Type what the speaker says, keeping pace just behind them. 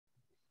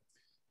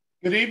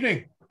Good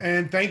evening,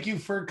 and thank you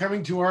for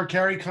coming to our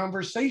Cary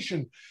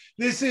Conversation.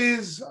 This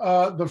is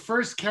the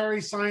first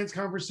Cary Science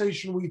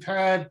Conversation we've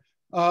had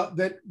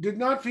that did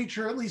not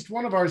feature at least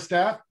one of our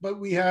staff, but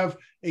we have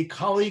a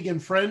colleague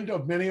and friend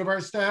of many of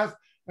our staff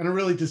and a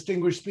really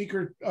distinguished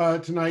speaker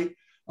tonight,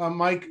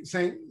 Mike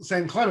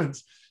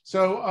SanClements.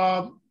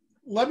 So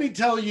let me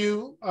tell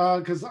you,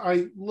 because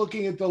I'm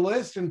looking at the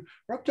list, and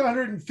we're up to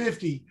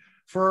 150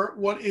 for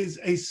what is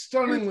a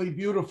stunningly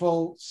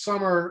beautiful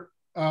summer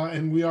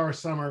and we are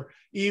summer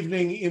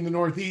evening in the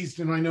Northeast,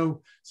 and I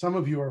know some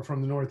of you are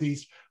from the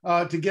Northeast.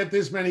 To get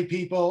this many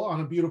people on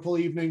a beautiful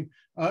evening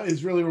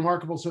is really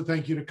remarkable, so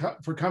thank you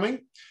for coming.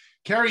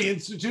 Cary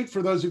Institute,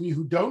 for those of you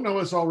who don't know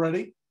us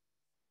already,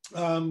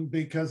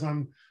 because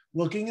I'm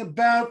looking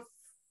about,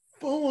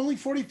 only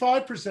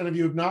 45% of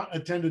you have not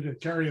attended a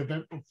Cary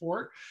event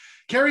before.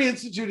 Cary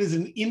Institute is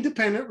an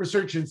independent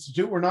research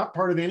institute. We're not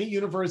part of any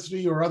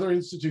university or other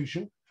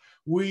institution.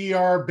 We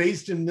are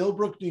based in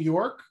Millbrook, New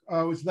York.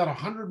 It's about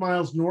 100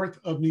 miles north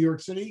of New York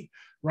City,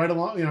 right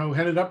along,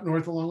 headed up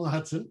north along the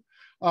Hudson.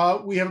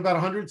 We have about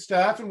 100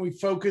 staff, and we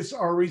focus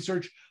our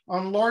research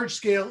on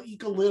large-scale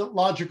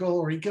ecological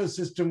or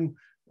ecosystem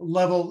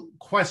level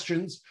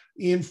questions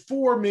in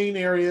four main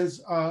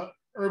areas: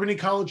 urban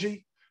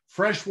ecology,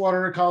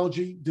 freshwater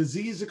ecology,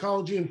 disease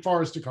ecology, and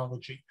forest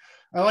ecology.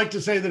 I like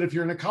to say that if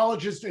you're an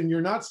ecologist and you're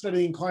not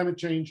studying climate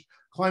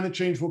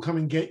change will come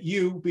and get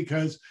you,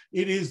 because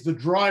it is the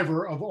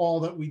driver of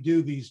all that we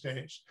do these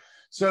days.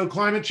 So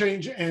climate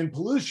change and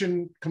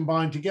pollution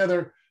combined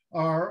together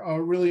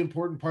are really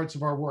important parts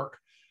of our work.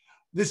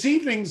 This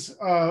evening's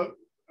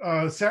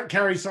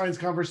Cary Science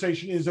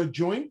Conversation is a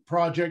joint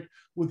project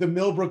with the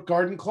Millbrook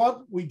Garden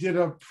Club. We did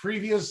a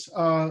previous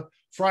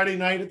Friday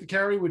night at the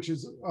Cary, which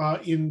is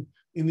in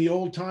the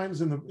old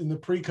times, in the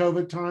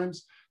pre-COVID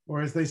times,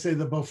 or as they say,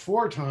 the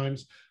before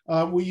times.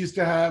 We used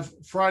to have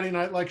Friday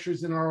night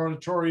lectures in our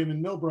auditorium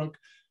in Millbrook.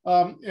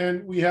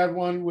 And we had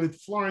one with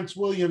Florence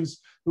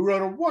Williams, who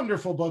wrote a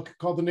wonderful book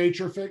called The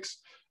Nature Fix.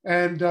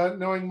 And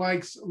knowing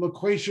Mike's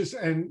loquacious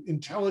and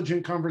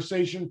intelligent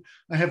conversation,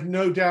 I have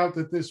no doubt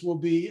that this will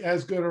be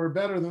as good or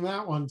better than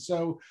that one.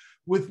 So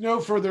with no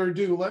further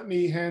ado, let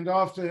me hand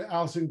off to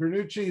Allison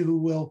Bernucci, who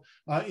will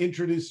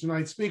introduce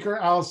tonight's speaker.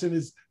 Allison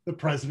is the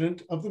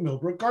president of the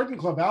Millbrook Garden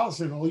Club.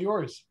 Allison, all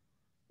yours.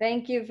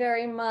 Thank you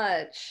very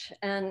much.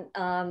 And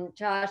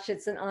Josh,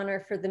 it's an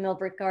honor for the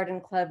Millbrook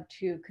Garden Club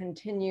to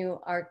continue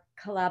our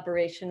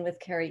collaboration with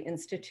Cary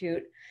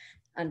Institute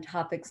on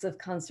topics of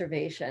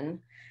conservation.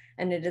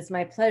 And it is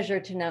my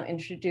pleasure to now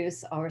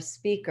introduce our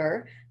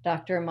speaker,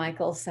 Dr.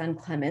 Michael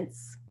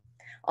SanClements,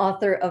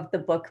 author of the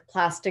book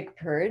Plastic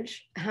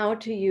Purge: How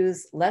to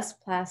Use Less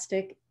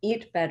Plastic,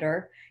 Eat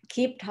Better,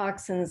 Keep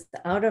Toxins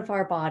Out of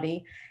Our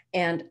Body,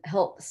 and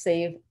Help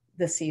Save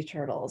the Sea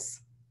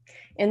Turtles.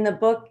 In the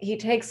book, he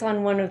takes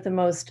on one of the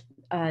most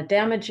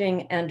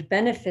damaging and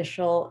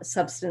beneficial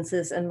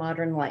substances in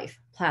modern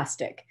life,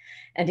 plastic.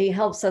 And he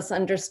helps us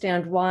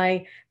understand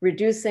why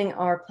reducing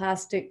our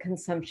plastic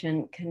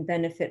consumption can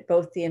benefit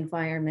both the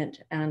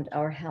environment and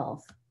our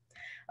health.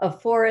 A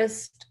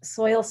forest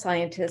soil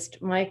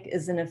scientist, Mike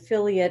is an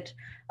affiliate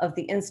of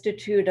the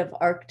Institute of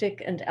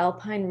Arctic and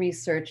Alpine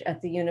Research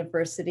at the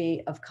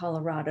University of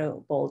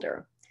Colorado,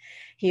 Boulder.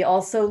 He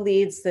also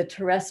leads the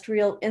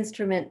Terrestrial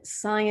Instrument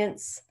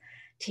Science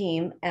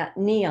team at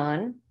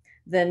NEON,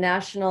 the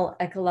National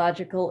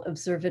Ecological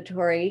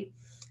Observatory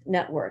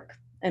Network,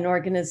 an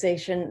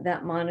organization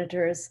that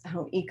monitors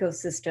how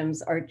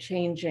ecosystems are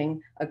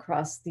changing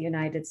across the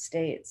United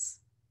States.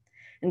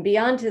 And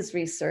beyond his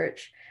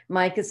research,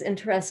 Mike is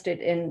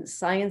interested in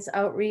science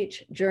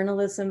outreach,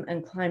 journalism,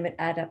 and climate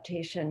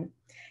adaptation.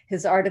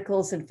 His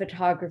articles and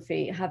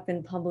photography have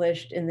been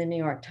published in the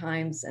New York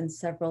Times and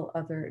several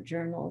other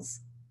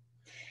journals.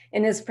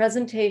 In his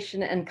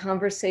presentation and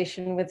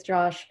conversation with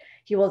Josh,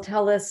 he will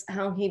tell us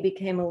how he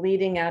became a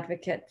leading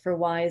advocate for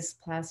wise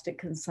plastic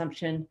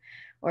consumption,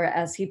 or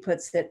as he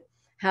puts it,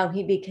 how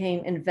he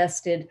became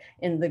invested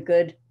in the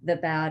good, the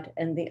bad,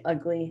 and the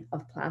ugly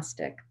of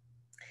plastic.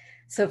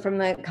 So from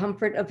the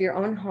comfort of your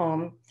own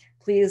home,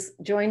 please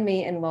join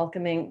me in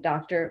welcoming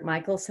Dr.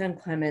 Michael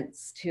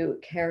SanClements to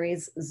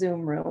Cary's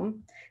Zoom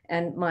room.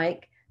 And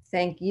Mike,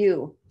 thank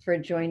you for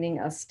joining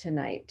us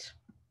tonight.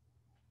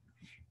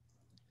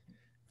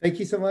 Thank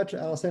you so much,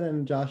 Allison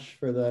and Josh,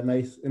 for the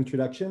nice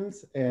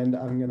introductions. And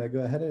I'm going to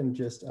go ahead and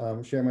just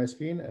share my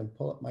screen and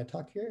pull up my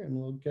talk here, and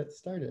we'll get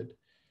started.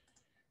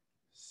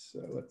 So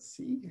let's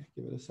see,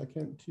 give it a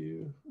second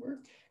to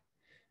work.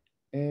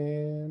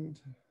 And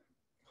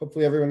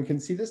hopefully everyone can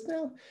see this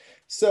now.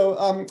 So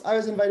I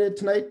was invited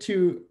tonight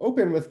to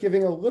open with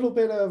giving a little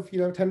bit of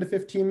 10 to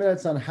 15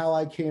 minutes on how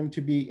I came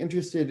to be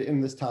interested in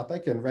this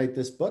topic and write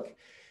this book.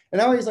 And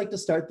I always like to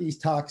start these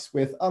talks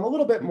with a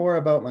little bit more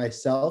about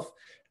myself.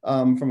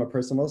 From a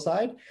personal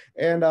side.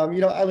 And,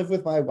 I live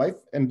with my wife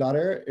and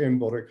daughter in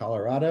Boulder,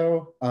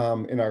 Colorado.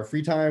 In our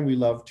free time, we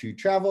love to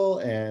travel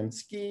and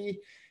ski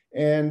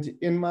And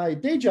in my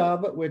day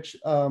job, which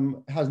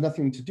has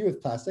nothing to do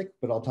with plastic,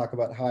 but I'll talk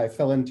about how I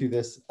fell into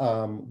this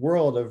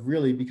world of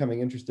really becoming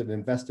interested and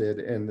invested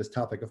in this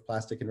topic of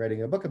plastic and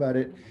writing a book about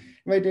it.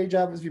 In my day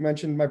job, as we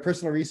mentioned, my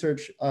personal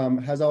research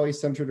has always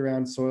centered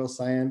around soil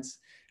science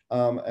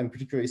and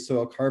particularly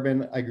soil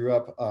carbon. I grew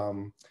up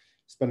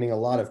spending a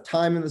lot of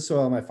time in the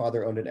soil. My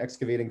father owned an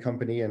excavating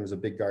company and was a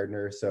big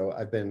gardener. So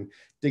I've been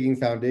digging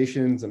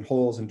foundations and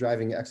holes and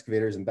driving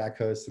excavators and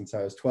backhoes since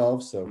I was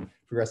 12. So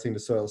progressing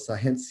to soil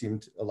science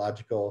seemed a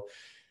logical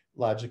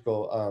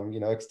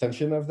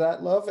extension of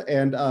that love.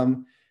 And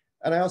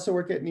I also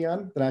work at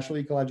NEON, the National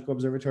Ecological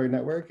Observatory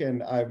Network,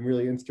 and I'm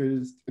really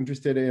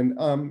interested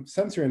in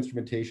sensor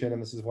instrumentation.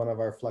 And this is one of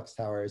our flux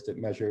towers that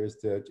measures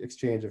the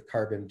exchange of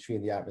carbon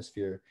between the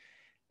atmosphere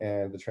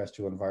and the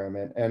terrestrial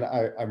environment. And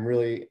I'm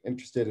really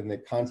interested in the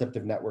concept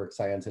of network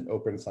science and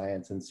open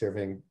science and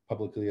serving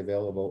publicly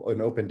available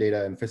and open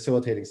data and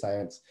facilitating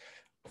science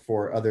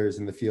for others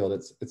in the field.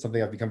 It's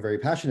something I've become very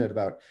passionate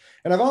about.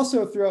 And I've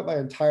also throughout my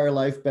entire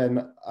life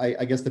been,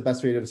 I guess the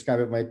best way to describe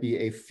it might be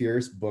a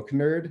fierce book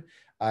nerd.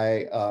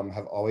 I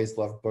have always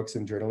loved books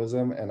and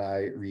journalism, and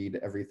I read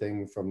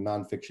everything from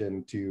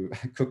nonfiction to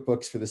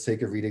cookbooks for the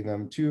sake of reading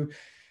them to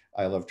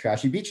I love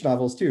trashy beach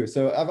novels too.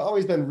 So I've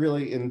always been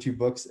really into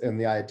books and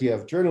the idea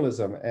of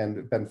journalism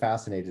and been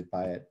fascinated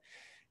by it.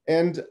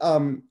 And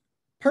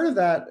part of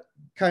that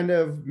kind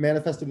of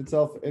manifested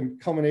itself and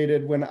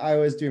culminated when I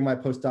was doing my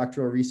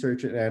postdoctoral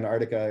research in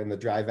Antarctica in the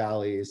dry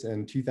valleys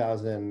in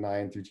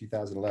 2009 through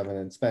 2011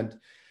 and spent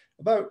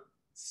about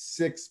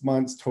 6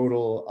 months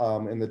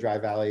total in the dry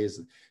valleys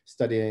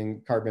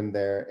studying carbon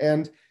there.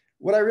 And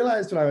what I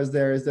realized when I was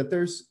there is that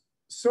there's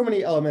so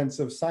many elements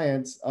of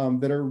science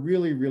that are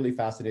really, really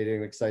fascinating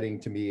and exciting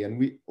to me.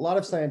 And a lot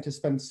of scientists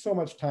spend so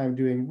much time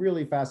doing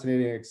really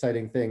fascinating and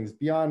exciting things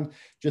beyond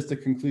just the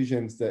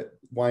conclusions that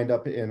wind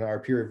up in our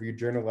peer-reviewed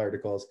journal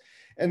articles.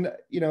 And,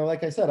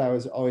 like I said, I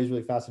was always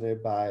really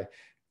fascinated by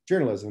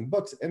journalism,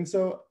 books. And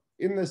so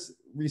in this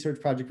research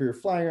project, we were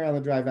flying around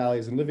the dry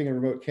valleys and living in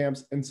remote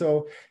camps. And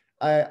so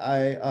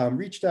I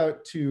reached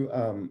out to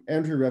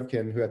Andrew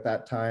Revkin, who at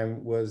that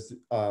time was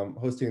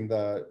hosting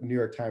the New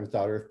York Times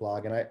 .Earth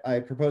blog. And I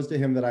proposed to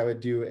him that I would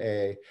do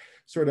a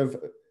sort of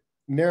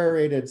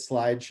narrated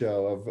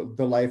slideshow of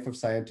the life of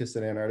scientists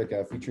in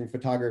Antarctica, featuring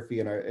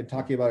photography and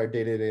talking about our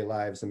day-to-day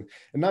lives and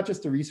not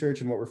just the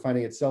research and what we're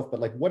finding itself, but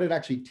like what it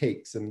actually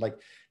takes and like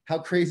how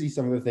crazy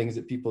some of the things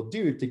that people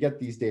do to get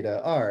these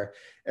data are.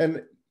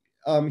 And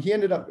he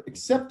ended up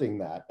accepting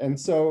that. And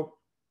so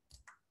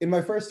in my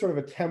first sort of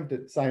attempt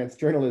at science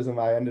journalism,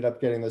 I ended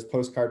up getting this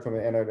postcard from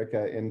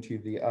Antarctica into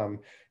the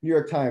New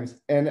York Times.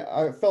 And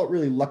I felt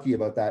really lucky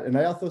about that. And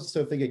I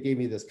also think it gave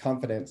me this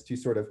confidence to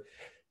sort of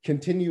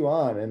continue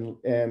on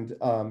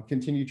and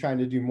continue trying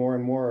to do more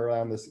and more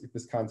around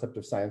this concept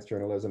of science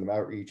journalism and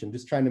outreach and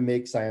just trying to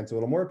make science a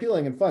little more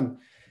appealing and fun.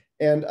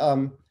 And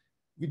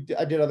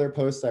I did other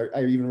posts.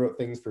 I even wrote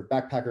things for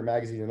Backpacker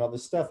Magazine and all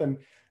this stuff. And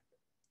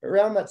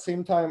around that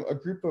same time, a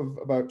group of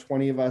about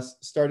 20 of us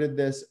started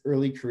this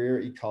early career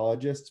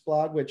ecologists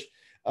blog, which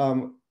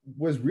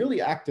was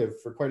really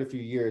active for quite a few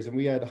years. And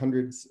we had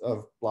hundreds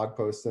of blog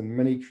posts and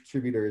many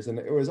contributors. And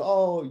it was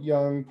all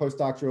young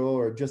postdoctoral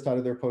or just out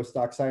of their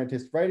postdoc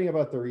scientists writing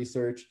about the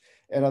research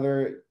and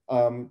other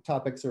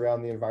topics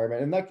around the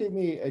environment. And that gave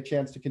me a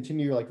chance to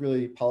continue like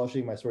really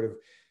polishing my sort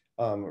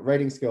of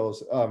writing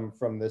skills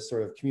from this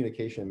sort of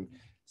communication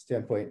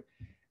standpoint.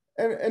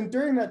 And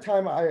during that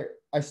time,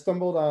 I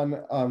stumbled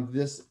on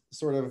this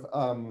sort of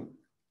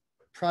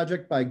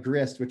project by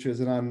Grist, which is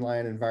an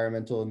online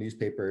environmental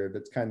newspaper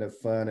that's kind of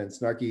fun and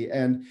snarky.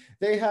 And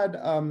they had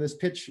this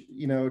pitch,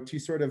 to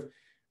sort of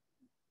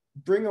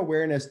bring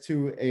awareness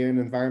to an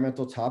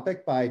environmental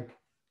topic by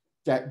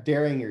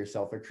daring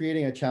yourself or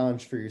creating a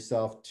challenge for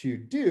yourself to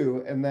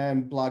do, and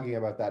then blogging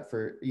about that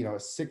for, a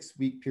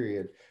 6-week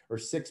period or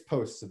 6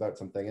 posts about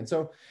something. And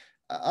so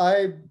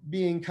I,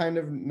 being kind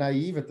of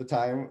naive at the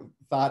time,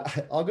 thought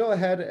I'll go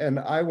ahead and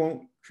I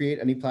won't create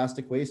any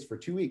plastic waste for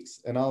 2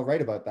 weeks and I'll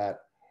write about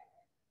that.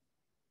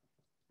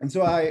 And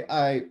so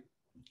I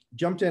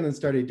jumped in and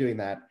started doing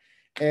that.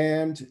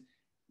 And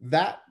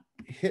that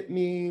hit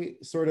me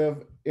sort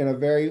of in a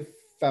very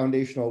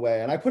foundational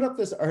way. And I put up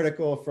this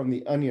article from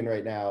The Onion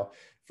right now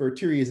for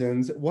 2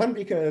 reasons. One,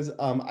 because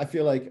I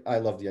feel like I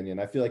love The Onion.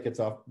 I feel like it's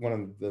one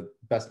of the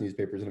best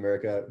newspapers in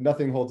America.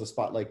 Nothing holds a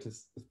spotlight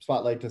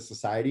to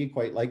society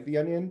quite like The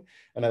Onion.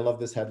 And I love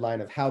this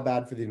headline of how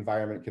bad for the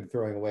environment can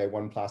throwing away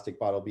one plastic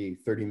bottle be?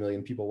 30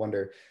 million people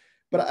wonder.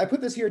 But I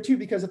put this here too,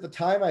 because at the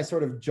time I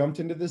sort of jumped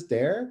into this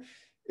dare.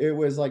 It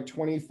was like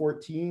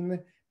 2014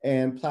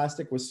 and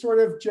plastic was sort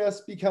of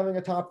just becoming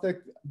a topic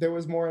that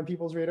was more on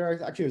people's radar.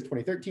 Actually, it was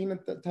 2013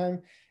 at that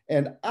time.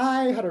 And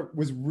I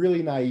was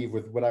really naive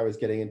with what I was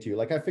getting into.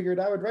 Like I figured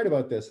I would write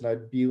about this and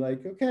I'd be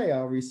like, okay,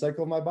 I'll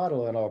recycle my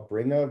bottle and I'll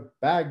bring a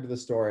bag to the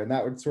store and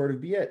that would sort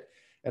of be it.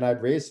 And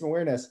I'd raise some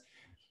awareness.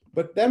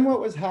 But then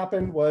what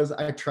happened was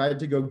I tried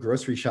to go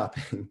grocery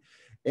shopping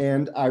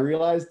and I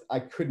realized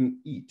I couldn't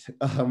eat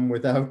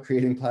without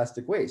creating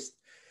plastic waste.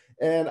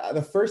 And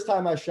the first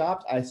time I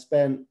shopped, I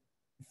spent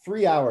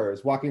 3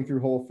 hours walking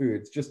through Whole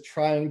Foods, just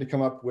trying to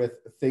come up with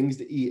things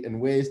to eat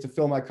and ways to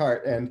fill my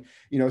cart, and,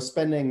 you know,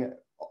 spending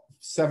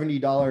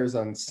 $70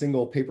 on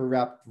single paper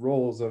wrapped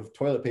rolls of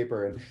toilet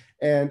paper.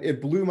 And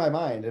it blew my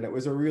mind. And it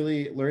was a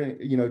really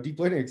deep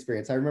learning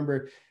experience. I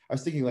remember I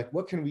was thinking, like,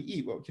 what can we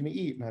eat? What can we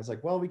eat? And I was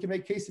like, well, we can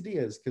make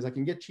quesadillas because I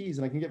can get cheese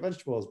and I can get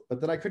vegetables,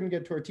 but then I couldn't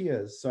get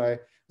tortillas. So I was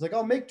like,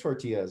 I'll make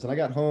tortillas. And I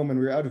got home and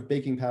we were out of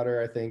baking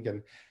powder, I think.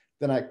 And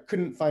then I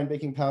couldn't find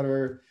baking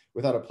powder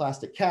without a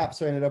plastic cap.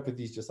 So I ended up with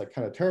these just like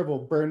kind of terrible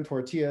burned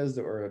tortillas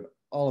that were an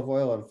olive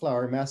oil and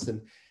flour mess.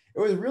 And it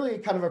was really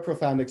kind of a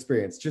profound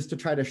experience just to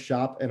try to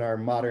shop in our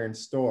modern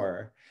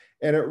store.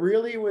 And it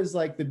really was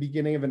like the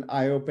beginning of an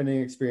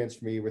eye-opening experience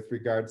for me with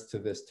regards to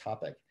this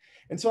topic.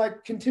 And so I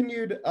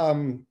continued,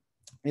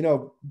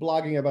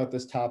 blogging about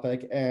this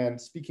topic and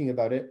speaking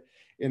about it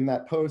in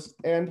that post.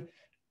 And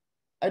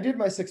I did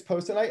my 6th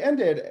post, and I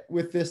ended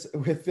with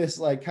this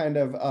like kind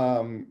of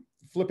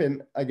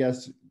flippant, I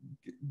guess,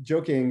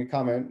 joking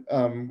comment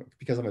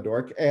because I'm a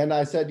dork. And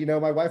I said, you know,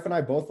 my wife and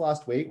I both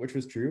lost weight, which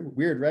was true.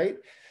 Weird, right?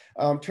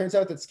 Turns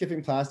out that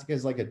skipping plastic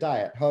is like a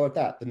diet. How about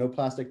that? The no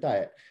plastic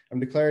diet. I'm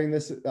declaring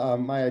this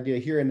my idea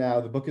here and now.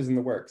 The book is in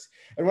the works.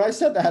 And when I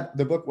said that,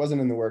 the book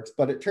wasn't in the works,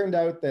 but it turned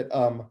out that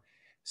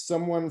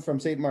someone from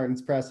St.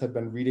 Martin's Press had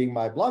been reading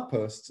my blog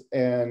posts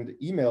and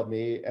emailed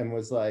me and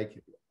was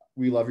like,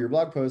 we love your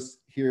blog posts.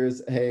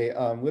 Here's a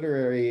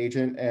literary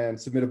agent, and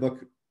submit a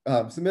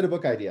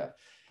book idea.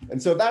 And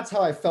so that's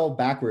how I fell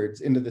backwards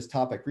into this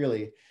topic,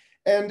 really.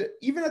 And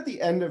even at the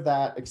end of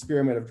that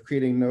experiment of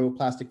creating no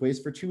plastic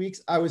waste for 2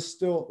 weeks, I was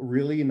still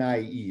really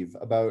naive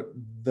about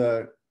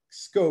the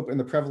scope and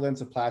the prevalence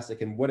of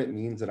plastic and what it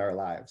means in our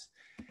lives.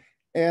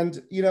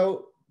 And, you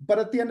know, but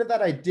at the end of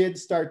that, I did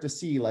start to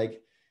see,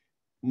 like,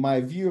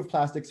 my view of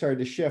plastic started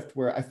to shift,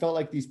 where I felt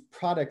like these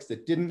products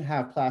that didn't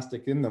have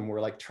plastic in them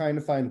were like trying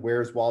to find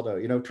where's Waldo,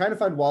 you know, trying to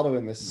find Waldo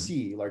in the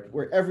sea, like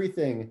where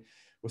everything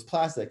was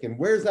plastic, and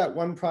where's that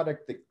one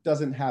product that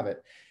doesn't have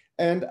it.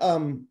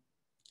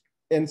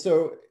 And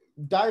so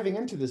diving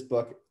into this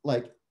book,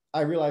 like,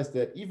 I realized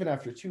that even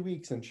after 2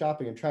 weeks and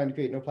shopping and trying to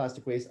create no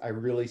plastic waste, I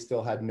really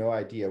still had no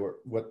idea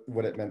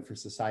what it meant for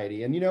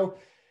society. And, you know,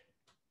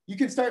 you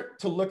can start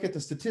to look at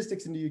the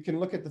statistics, and you can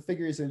look at the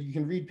figures, and you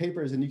can read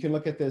papers, and you can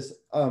look at this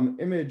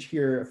image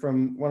here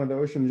from one of the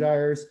ocean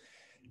gyres.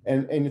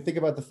 And you think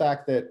about the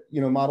fact that,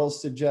 you know,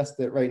 models suggest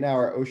that right now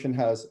our ocean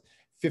has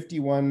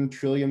 51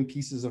 trillion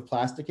pieces of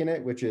plastic in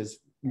it, which is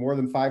more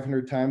than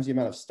 500 times the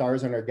amount of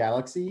stars in our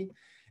galaxy.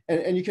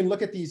 And you can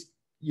look at these,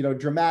 you know,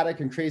 dramatic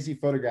and crazy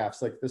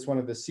photographs, like this one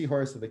of the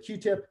seahorse with a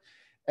Q-tip.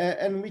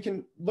 And we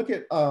can look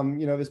at,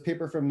 this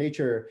paper from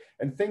Nature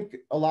and think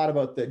a lot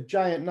about the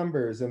giant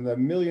numbers and the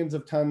millions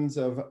of tons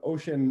of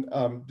ocean,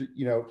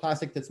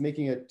 plastic that's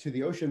making it to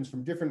the oceans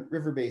from different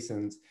river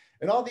basins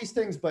and all these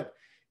things. But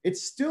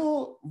it's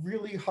still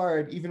really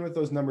hard, even with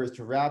those numbers,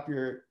 to wrap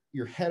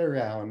your head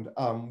around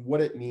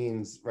what it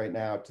means right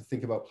now to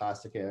think about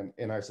plastic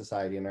in our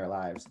society, in our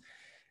lives.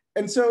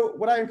 And so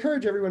what I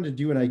encourage everyone to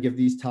do when I give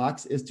these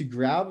talks is to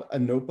grab a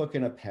notebook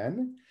and a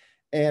pen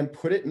and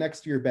put it next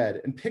to your bed,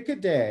 and pick a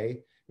day,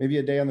 maybe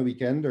a day on the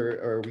weekend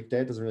or a weekday,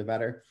 it doesn't really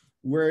matter,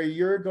 where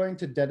you're going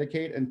to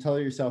dedicate and tell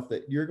yourself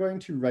that you're going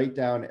to write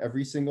down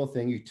every single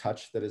thing you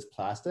touch that is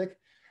plastic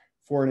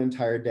for an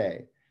entire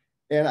day.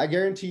 And I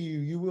guarantee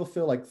you will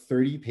fill like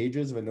 30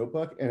 pages of a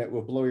notebook, and it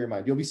will blow your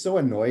mind. You'll be so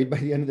annoyed by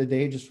the end of the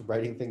day just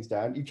writing things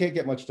down. You can't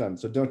get much done,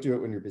 so don't do it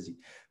when you're busy.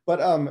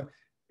 But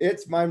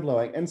it's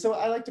mind-blowing. And so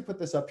I like to put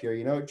this up here,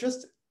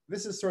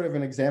 this is sort of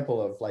an example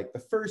of like the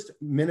first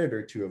minute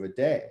or two of a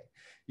day.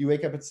 You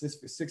wake up at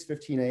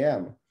 6:15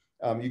 a.m.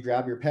 You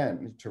grab your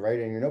pen to write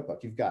in your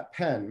notebook. You've got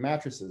pen,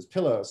 mattresses,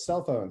 pillows,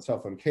 cell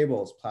phone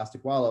cables,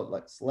 plastic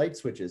wallets, light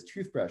switches,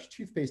 toothbrush,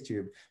 toothpaste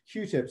tube,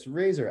 Q-tips,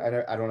 razor.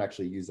 I don't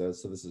actually use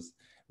those, so this is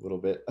a little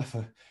bit of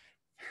a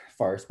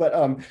farce,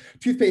 but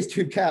toothpaste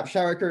tube cap,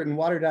 shower curtain,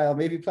 water dial,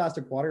 maybe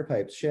plastic water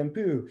pipes,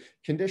 shampoo,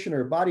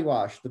 conditioner, body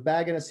wash, the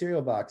bag in a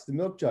cereal box, the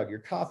milk jug, your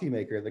coffee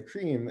maker, the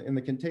cream in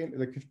the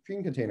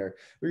cream container,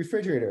 the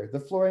refrigerator, the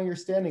flooring you're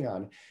standing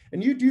on.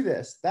 And you do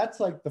this, that's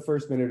like the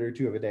first minute or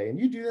two of a day. And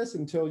you do this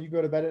until you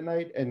go to bed at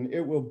night, and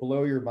it will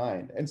blow your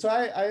mind. And so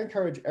I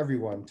encourage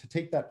everyone to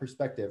take that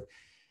perspective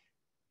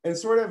and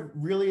sort of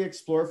really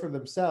explore for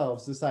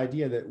themselves this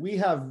idea that we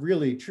have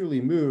really truly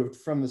moved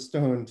from the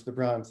stone to the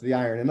bronze to the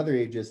iron and other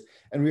ages,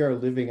 and we are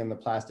living in the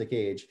plastic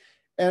age.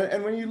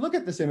 And when you look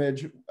at this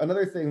image,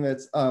 another thing that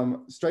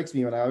strikes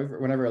me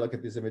whenever I look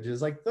at these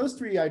images, like those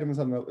three items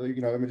on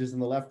the images on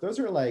the left, those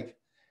are like,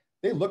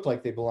 they look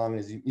like they belong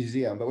in a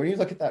museum. But when you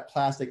look at that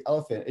plastic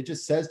elephant, it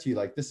just says to you,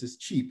 like, this is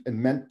cheap and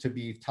meant to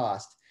be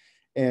tossed.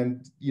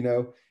 And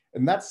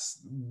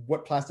that's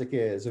what plastic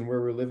is and where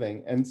we're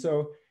living. And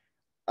so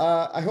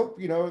I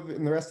hope,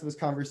 in the rest of this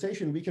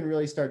conversation, we can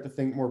really start to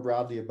think more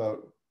broadly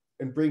about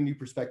and bring new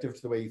perspective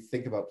to the way you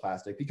think about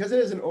plastic, because it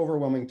is an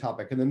overwhelming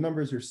topic and the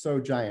numbers are so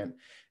giant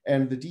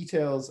and the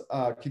details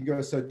can go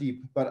so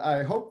deep. But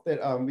I hope that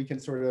we can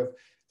sort of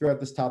throughout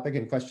this topic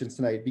and questions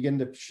tonight begin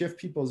to shift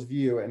people's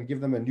view and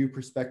give them a new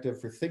perspective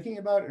for thinking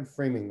about and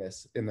framing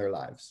this in their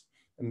lives.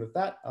 And with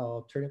that,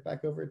 I'll turn it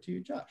back over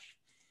to Josh.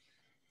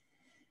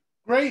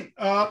 Great,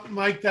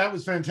 Mike, that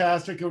was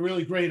fantastic. A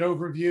really great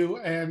overview.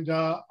 And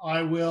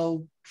I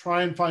will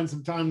try and find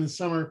some time this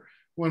summer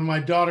when my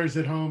daughter's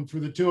at home for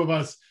the two of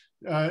us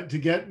to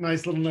get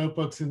nice little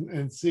notebooks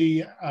and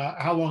see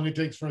how long it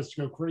takes for us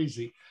to go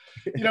crazy.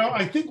 You know,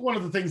 I think one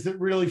of the things that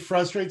really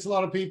frustrates a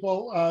lot of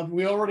people,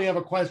 we already have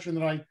a question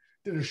that I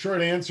did a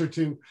short answer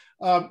to,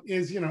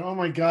 is, you know, oh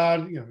my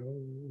God, you know,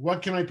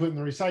 what can I put in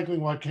the recycling,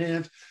 what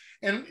can't?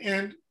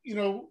 And you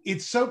know,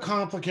 it's so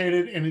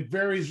complicated and it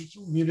varies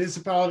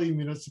municipality to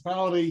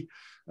municipality.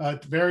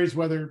 It varies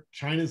whether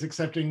China's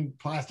accepting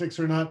plastics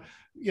or not.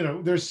 You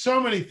know, there's so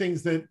many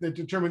things that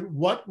determine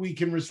what we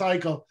can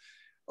recycle.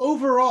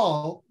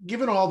 Overall,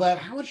 given all that,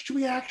 how much do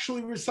we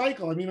actually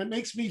recycle? I mean, it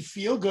makes me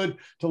feel good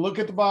to look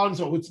at the bottom.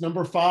 So it's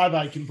number 5,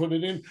 I can put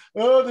it in.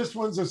 Oh, this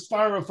one's a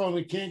styrofoam,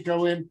 it can't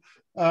go in.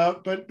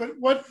 But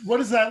what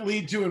does that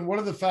lead to, and what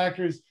are the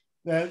factors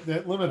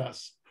that limit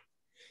us?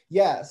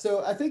 Yeah,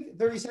 so I think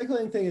the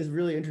recycling thing is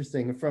really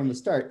interesting from the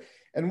start.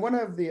 And one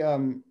of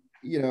the,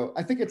 you know,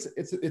 I think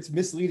it's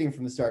misleading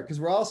from the start because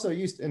we're also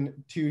used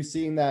to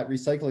seeing that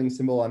recycling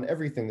symbol on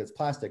everything that's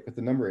plastic with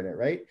the number in it,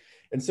 right?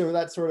 And so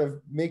that sort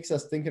of makes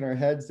us think in our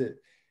heads that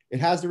it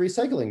has the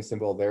recycling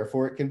symbol,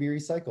 therefore it can be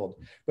recycled.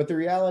 But the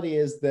reality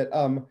is that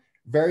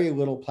very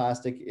little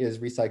plastic is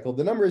recycled.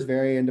 The numbers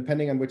vary, and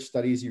depending on which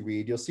studies you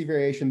read, you'll see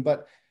variation.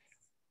 But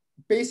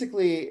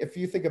basically, if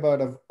you think about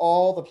of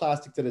all the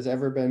plastic that has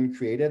ever been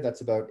created,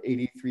 that's about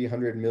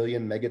 8,300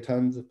 million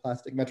megatons of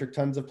plastic, metric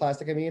tons of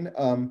plastic, I mean,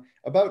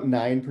 about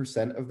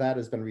 9% of that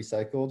has been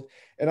recycled.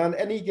 And on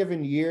any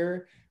given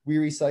year, we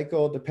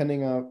recycle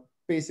depending on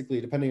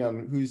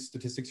whose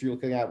statistics you're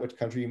looking at, which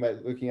country you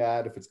might be looking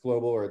at, if it's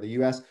global or the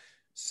US,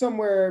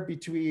 somewhere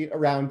between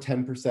around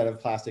 10% of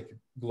plastic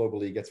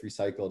globally gets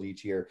recycled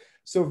each year.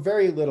 So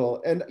very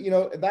little. And, you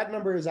know, that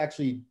number is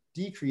actually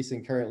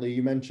decreasing currently.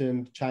 You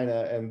mentioned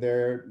China, and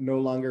they're no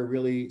longer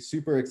really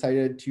super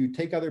excited to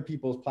take other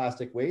people's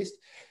plastic waste.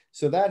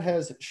 So that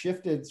has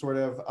shifted sort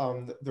of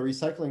the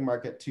recycling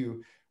market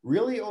to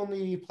really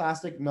only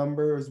plastic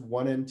numbers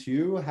 1 and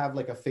 2 have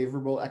like a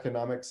favorable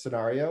economic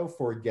scenario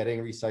for getting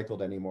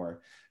recycled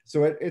anymore.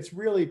 So it's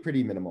really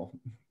pretty minimal,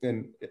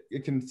 and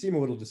it can seem a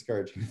little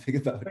discouraging to think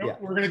about. Yeah,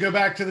 we're going to go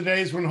back to the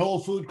days when Whole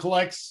Food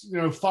collects, you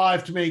know,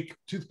 5 to make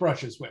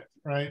toothbrushes with,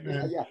 right?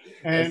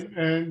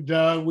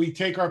 And we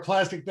take our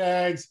plastic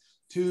bags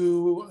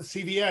to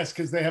CVS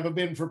because they have a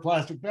bin for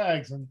plastic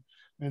bags,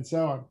 and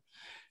so on,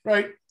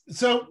 right?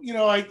 So, you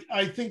know,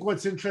 I think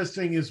what's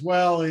interesting as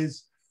well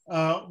is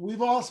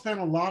we've all spent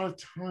a lot of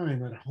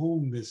time at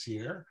home this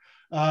year.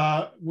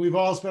 We've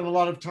all spent a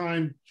lot of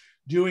time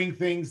doing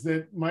things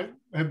that might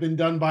have been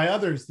done by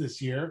others this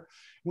year.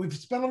 We've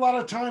spent a lot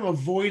of time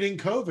avoiding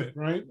COVID,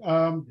 right?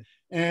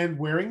 And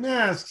wearing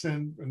masks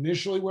and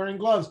initially wearing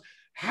gloves.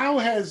 How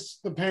has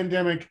the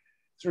pandemic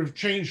sort of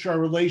changed our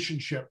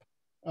relationship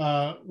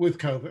with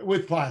COVID,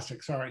 with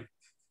plastic, sorry?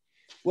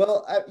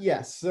 Well,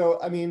 yes.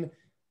 So, I mean,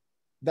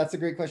 that's a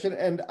great question.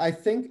 And I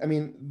think, I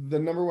mean, the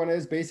number one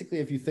is basically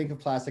if you think of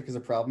plastic as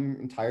a problem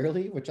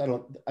entirely, which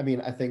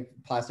I think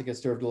plastic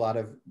has served a lot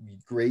of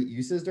great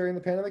uses during the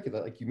pandemic.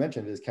 Like you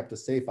mentioned, it has kept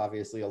us safe.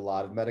 Obviously, a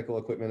lot of medical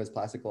equipment is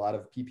plastic, a lot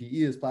of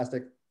PPE is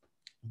plastic.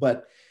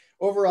 But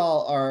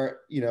overall,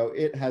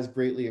 it has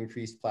greatly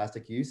increased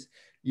plastic use.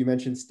 You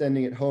mentioned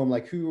spending at home,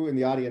 like who in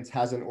the audience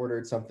hasn't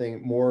ordered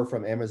something more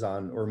from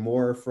Amazon or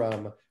more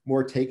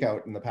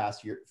takeout in the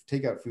past year,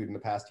 takeout food in the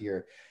past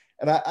year.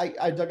 And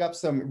I dug up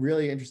some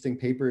really interesting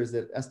papers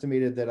that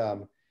estimated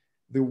that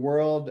the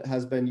world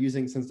has been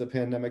using, since the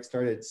pandemic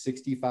started,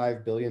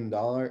 $65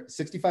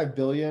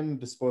 billion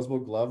disposable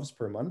gloves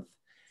per month,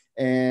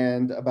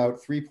 and about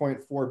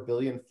 3.4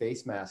 billion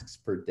face masks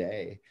per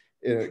day,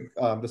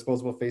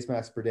 disposable face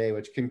masks per day,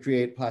 which can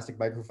create plastic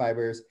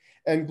microfibers.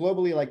 And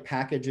globally, like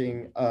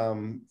packaging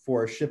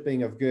for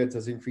shipping of goods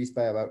has increased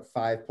by about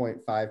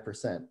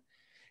 5.5%.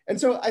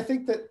 And so I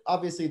think that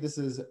obviously this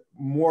is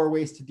more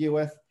waste to deal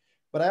with.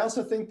 But I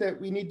also think that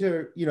we need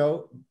to,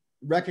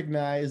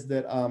 recognize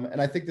that,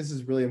 and I think this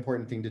is a really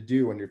important thing to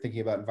do when you're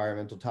thinking about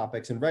environmental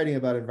topics and writing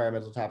about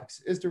environmental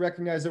topics, is to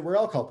recognize that we're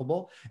all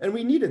culpable and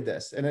we needed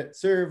this, and it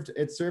served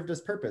its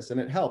purpose and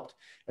it helped.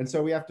 And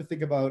so we have to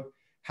think about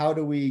how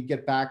do we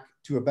get back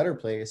to a better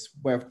place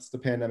once the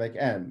pandemic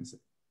ends.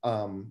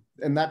 And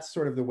that's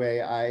sort of the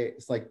way I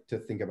like to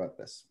think about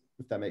this,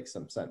 if that makes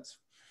some sense.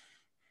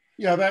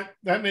 Yeah,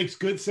 that makes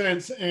good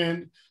sense.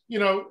 And,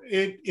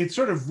 it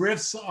sort of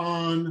riffs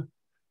on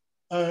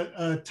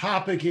a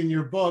topic in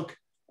your book,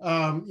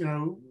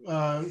 Sergio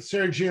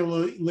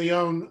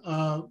Leone,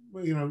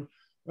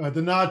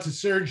 the nod to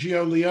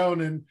Sergio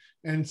Leone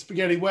and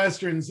spaghetti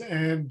westerns,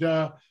 and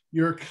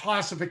your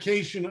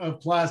classification of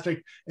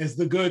plastic as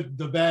the good,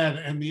 the bad,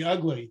 and the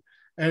ugly.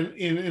 And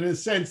in a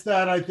sense,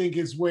 that I think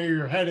is where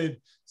you're headed.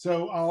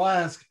 So I'll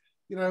ask,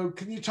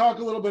 can you talk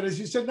a little bit, as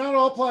you said, not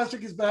all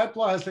plastic is bad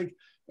plastic.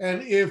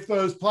 And if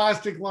those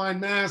plastic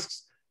lined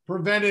masks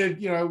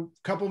prevented, a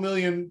couple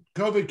million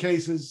COVID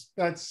cases.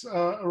 That's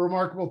a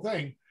remarkable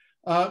thing.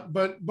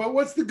 But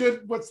what's the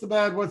good, what's the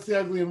bad, what's the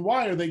ugly, and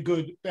why are they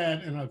good,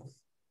 bad, and ugly?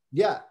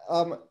 Yeah.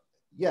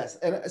 Yes.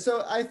 And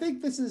so I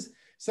think this is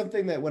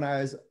something that when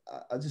I was,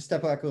 I'll just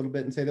step back a little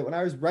bit and say that when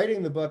I was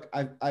writing the book,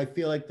 I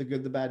feel like the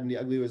good, the bad, and the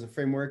ugly was a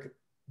framework,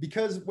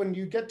 because when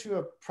you get to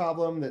a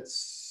problem that's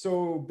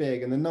so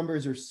big and the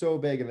numbers are so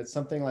big, and it's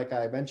something like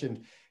I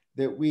mentioned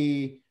that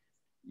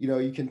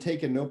you can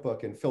take a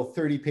notebook and fill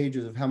 30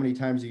 pages of how many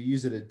times you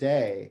use it a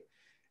day.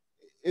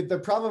 The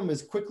problem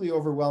is quickly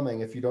overwhelming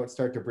if you don't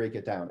start to break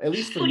it down, at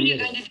least for me.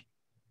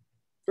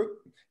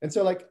 And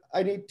so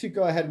I need to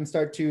go ahead and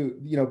start to,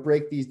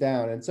 break these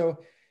down. And so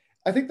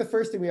I think the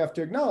first thing we have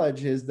to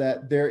acknowledge is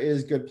that there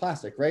is good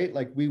plastic, right?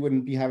 Like, we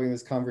wouldn't be having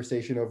this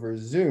conversation over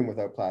Zoom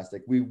without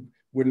plastic. We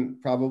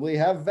wouldn't probably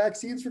have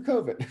vaccines for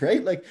COVID,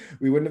 right? Like,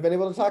 we wouldn't have been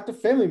able to talk to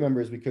family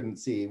members we couldn't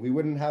see. We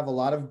wouldn't have a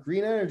lot of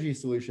green energy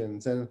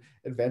solutions and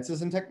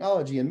advances in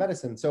technology and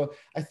medicine. So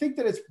I think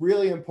that it's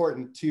really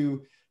important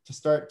to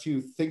start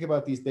to think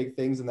about these big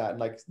things and that,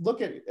 and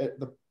look at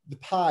the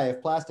pie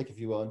of plastic, if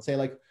you will, and say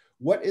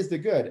what is the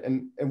good,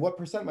 and what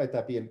percent might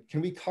that be? And can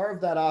we carve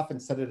that off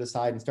and set it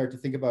aside and start to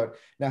think about,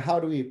 now, how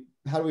do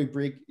we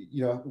break,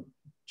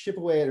 chip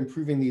away at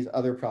improving these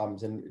other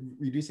problems and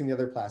reducing the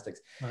other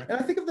plastics? Right. And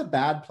I think of the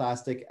bad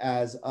plastic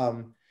as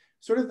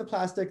sort of the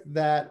plastic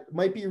that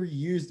might be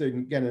reused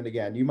again and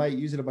again. You might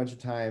use it a bunch of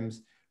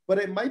times, but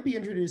it might be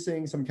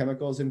introducing some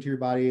chemicals into your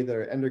body that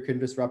are endocrine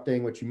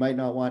disrupting, which you might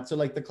not want. So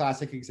the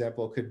classic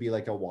example could be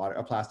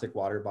a plastic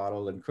water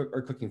bottle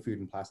or cooking food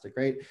in plastic,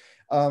 right?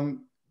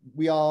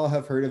 We all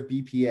have heard of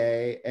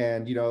BPA,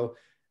 and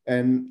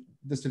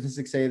the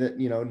statistics say that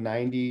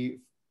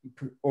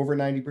over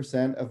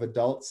 90% of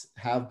adults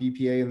have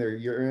BPA in their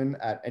urine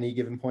at any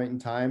given point in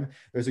time.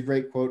 There's a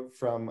great quote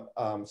from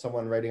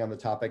someone writing on the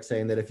topic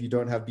saying that if you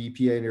don't have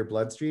BPA in your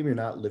bloodstream, you're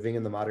not living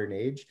in the modern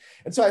age.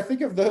 And so I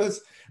think of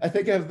those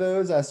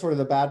as sort of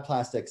the bad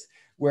plastics,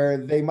 where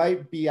they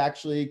might be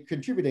actually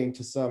contributing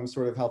to some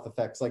sort of health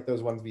effects, like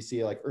those ones we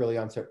see, like early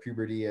onset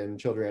puberty in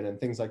children and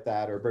things like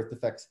that, or birth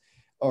defects,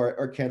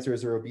 or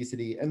cancers or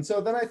obesity. And so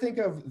then I think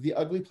of the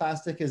ugly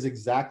plastic as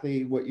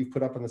exactly what you've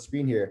put up on the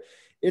screen here.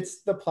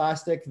 It's the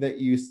plastic that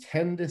you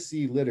tend to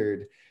see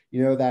littered,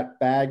 that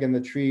bag in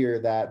the tree, or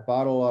that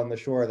bottle on the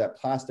shore, that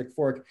plastic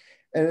fork.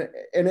 And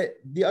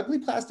the ugly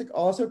plastic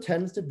also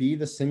tends to be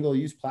the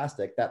single-use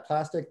plastic, that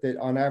plastic that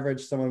on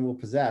average someone will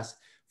possess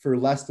for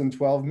less than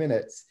 12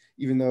 minutes,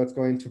 even though it's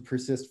going to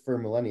persist for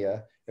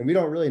millennia. And we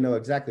don't really know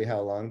exactly how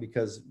long,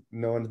 because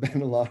no one's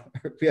been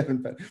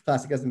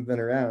plastic hasn't been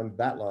around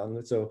that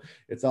long. So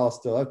it's all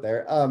still out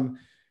there,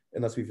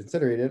 unless we've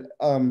incinerated.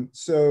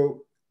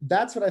 So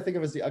that's what I think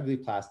of as the ugly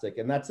plastic.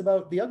 And that's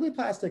about the ugly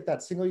plastic,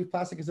 that single-use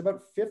plastic, is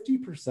about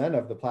 50%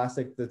 of the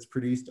plastic that's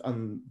produced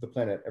on the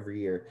planet every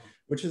year,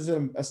 which is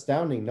an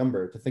astounding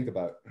number to think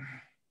about.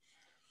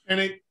 And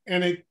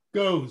it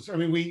goes. I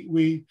mean,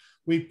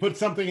 we put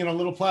something in a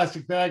little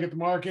plastic bag at the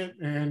market,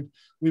 and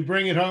we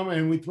bring it home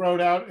and we throw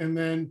it out, and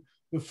then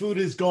the food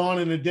is gone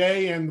in a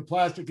day and the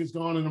plastic is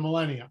gone in a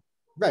millennia.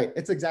 Right.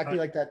 It's exactly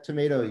like that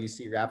tomato you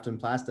see wrapped in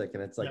plastic,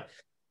 and it's like,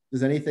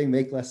 does anything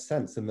make less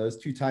sense? And those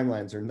two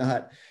timelines are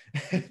not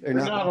they're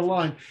not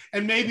aligned.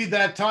 And maybe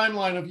that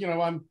timeline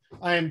of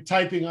I am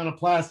typing on a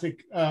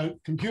plastic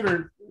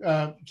computer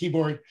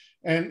keyboard,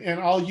 and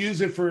I'll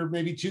use it for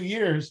maybe 2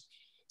 years.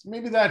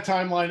 Maybe that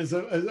timeline is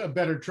a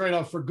better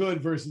trade-off for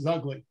good versus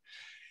ugly.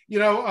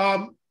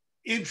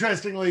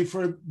 Interestingly,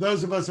 for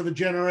those of us of a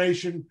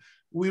generation,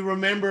 we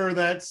remember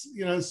that,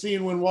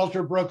 scene when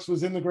Walter Brooks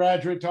was in The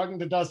Graduate talking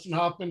to Dustin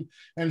Hoffman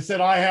and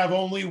said, "I have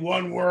only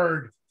one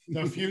word,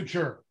 the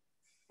future."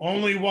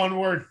 Only one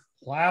word,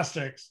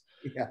 plastics.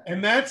 Yeah.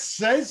 And that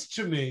says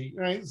to me,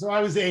 right? So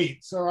I was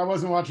 8, so I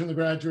wasn't watching The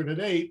Graduate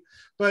at 8,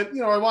 but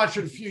I watched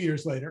it a few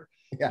years later.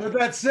 Yeah. But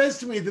that says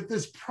to me that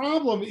this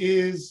problem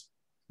is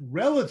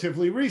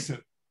relatively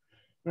recent,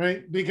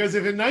 right? Because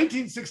if in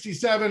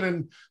 1967,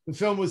 and the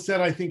film was set,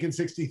 I think, in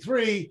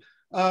 63,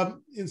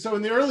 and so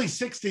in the early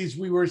 60s,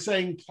 we were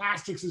saying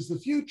plastics is the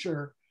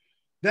future,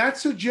 that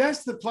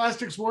suggests that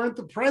plastics weren't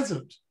the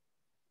present.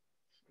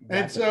 Exactly.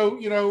 And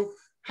so,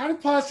 how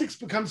did plastics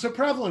become so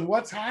prevalent?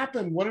 What's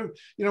happened?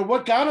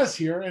 What got us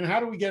here, and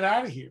how do we get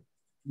out of here?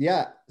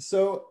 Yeah.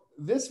 So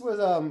this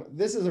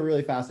is a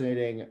really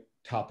fascinating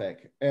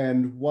topic,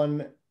 and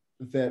one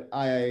that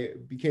I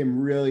became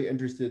really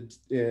interested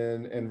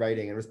in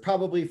writing. And it was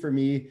probably for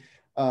me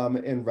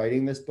in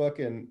writing this book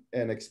and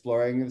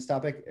exploring this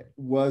topic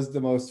was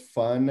the most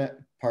fun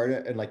part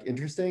and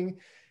interesting.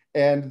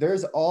 And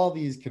there's all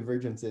these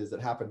convergences that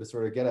happen to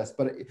sort of get us.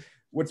 But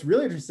what's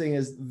really interesting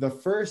is the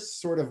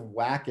first sort of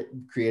whack at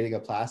creating a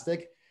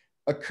plastic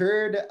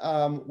occurred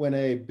when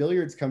a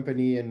billiards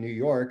company in New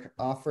York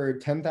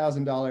offered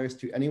 $10,000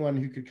 to anyone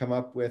who could come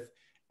up with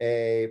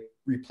a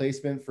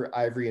replacement for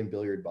ivory and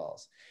billiard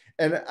balls.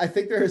 And I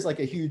think there's a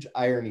huge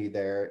irony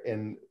there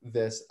in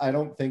this. I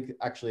think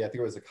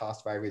it was the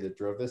cost of ivory that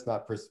drove this,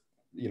 not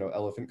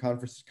elephant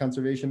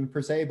conservation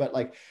per se, but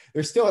like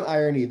there's still an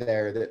irony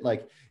there that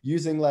like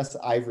using less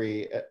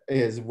ivory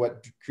is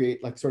what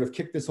sort of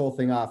kicked this whole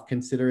thing off,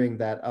 considering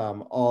that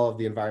all of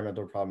the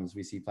environmental problems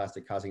we see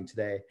plastic causing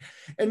today.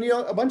 And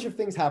a bunch of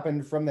things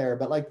happened from there,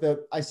 but like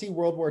I see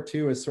World War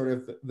II as sort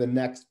of the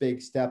next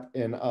big step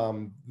in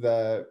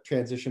the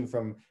transition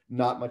from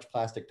not much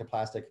plastic to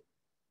plastic.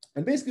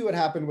 And basically what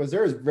happened was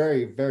there was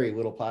very, very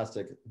little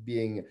plastic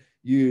being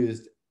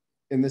used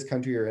in this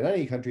country or in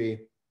any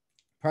country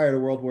prior to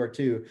World War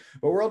II.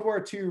 But World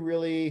War II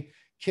really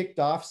kicked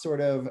off sort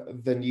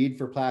of the need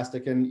for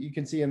plastic. And you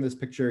can see in this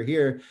picture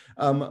here,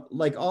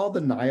 like all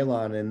the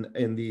nylon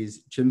in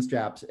these chin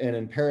straps and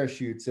in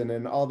parachutes and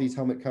in all these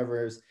helmet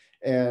covers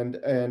and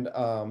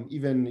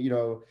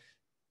even,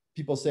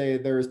 people say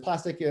there's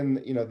plastic in,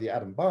 the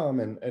atom bomb.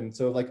 And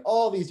so like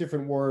all these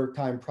different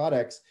wartime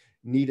products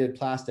needed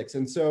plastics.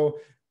 And so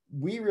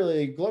we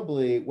really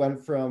globally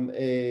went from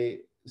a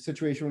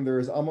situation where there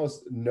was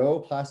almost no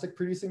plastic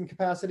producing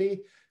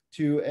capacity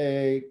to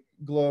a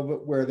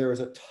globe where there was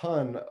a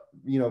ton,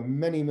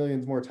 many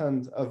millions more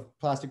tons of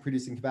plastic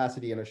producing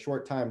capacity in a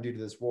short time due to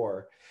this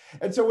war.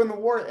 And so when the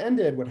war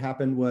ended, what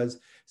happened was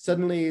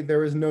suddenly there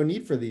was no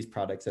need for these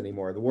products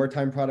anymore. The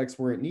wartime products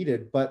weren't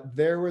needed, but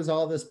there was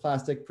all this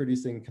plastic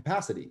producing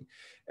capacity.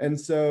 And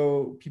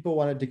so people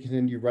wanted to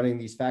continue running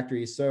these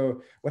factories.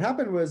 So what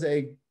happened was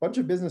a bunch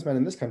of businessmen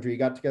in this country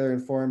got together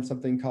and formed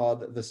something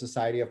called the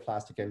Society of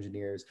Plastic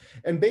Engineers.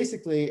 And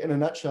basically, in a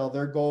nutshell,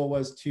 their goal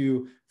was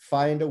to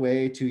find a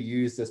way to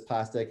use this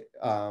plastic,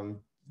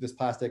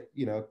 plastic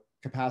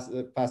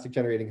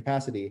generating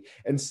capacity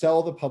and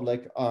sell the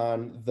public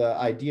on the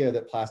idea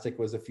that plastic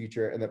was the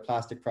future and that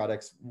plastic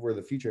products were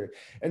the future.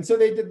 And so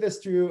they did this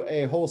through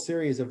a whole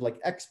series of like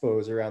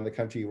expos around the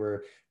country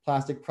where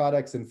plastic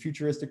products and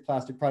futuristic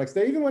plastic products.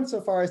 They even went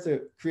so far as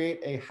to create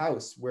a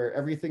house where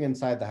everything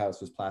inside the house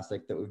was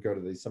plastic that would go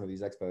to some of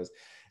these expos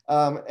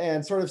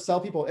and sort of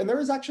sell people. And there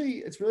was actually,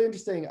 it's really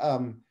interesting.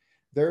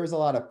 There was a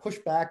lot of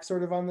pushback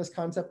sort of on this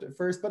concept at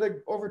first, but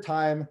over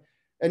time,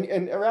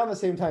 and around the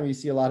same time, you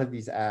see a lot of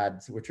these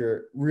ads, which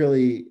are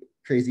really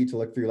crazy to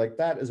look through. Like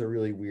that is a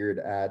really weird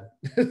ad.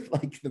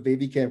 Like the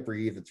baby can't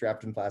breathe, it's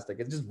wrapped in plastic.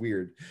 It's just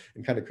weird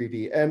and kind of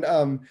creepy. And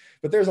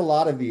but there's a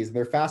lot of these and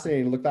they're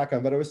fascinating to look back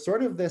on, but it was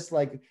sort of this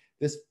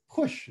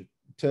push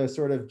to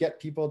sort of get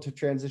people to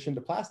transition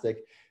to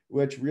plastic,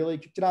 which really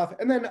kicked it off.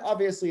 And then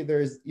obviously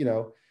there's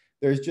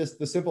just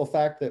the simple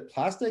fact that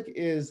plastic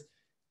is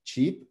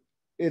cheap,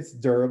 it's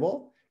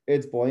durable,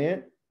 it's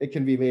buoyant, it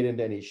can be made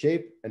into any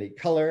shape, any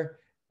color,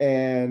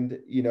 and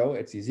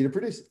it's easy to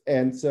produce.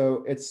 And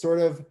so it's sort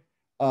of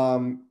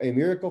a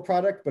miracle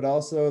product, but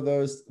also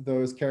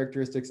those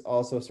characteristics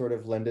also sort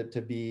of lend it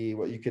to be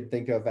what you could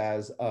think of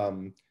as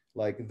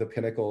like the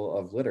pinnacle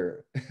of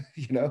litter,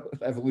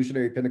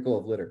 evolutionary pinnacle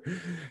of litter.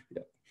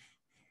 Yeah.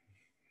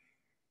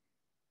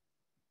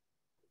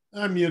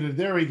 I'm muted.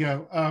 There we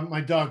go.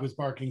 My dog was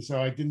barking, so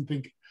I didn't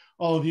think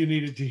all of you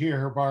needed to hear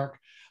her bark.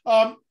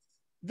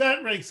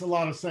 That makes a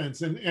lot of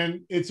sense.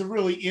 And it's a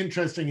really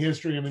interesting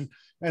history. I mean,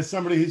 as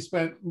somebody who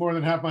spent more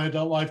than half my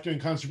adult life doing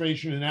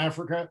conservation in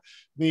Africa,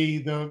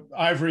 the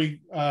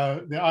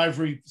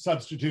ivory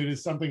substitute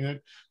is something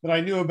that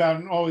I knew about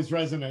and always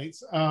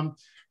resonates.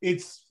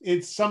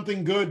 It's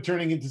something good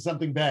turning into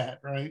something bad,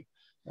 right?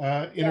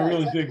 In a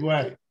really big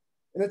way.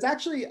 And it's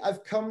actually,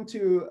 I've come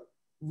to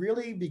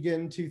really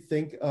begin to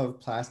think of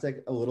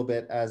plastic a little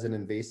bit as an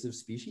invasive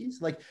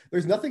species. Like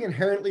there's nothing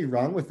inherently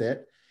wrong with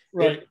it.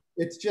 Right.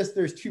 It's just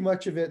there's too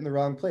much of it in the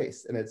wrong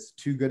place and it's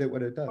too good at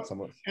what it does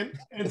almost.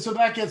 And so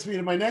that gets me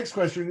to my next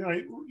question.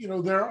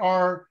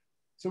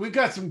 So we've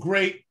got some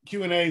great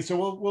Q&A,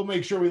 so we'll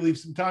make sure we leave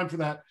some time for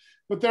that.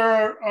 But there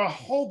are a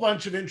whole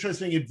bunch of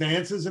interesting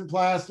advances in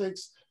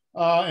plastics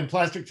and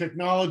plastic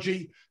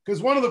technology,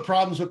 because one of the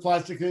problems with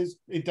plastic is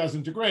it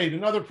doesn't degrade.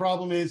 Another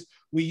problem is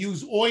we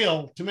use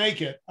oil to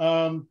make it.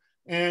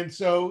 And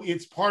so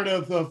it's part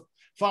of the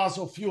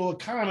fossil fuel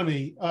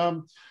economy.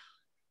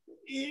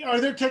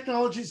 Are there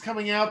technologies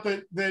coming out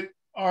that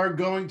are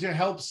going to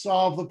help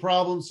solve the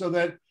problem so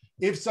that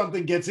if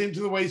something gets into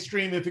the waste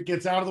stream, if it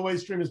gets out of the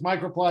waste stream as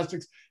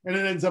microplastics and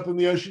it ends up in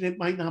the ocean, it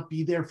might not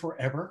be there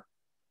forever?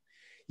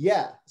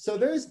 Yeah, so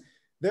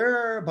there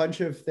are a bunch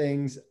of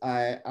things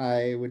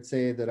I would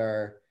say that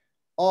are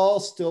all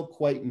still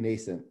quite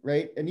nascent,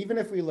 right? And even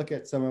if we look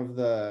at some of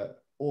the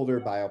older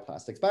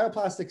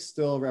bioplastics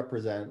still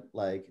represent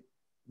like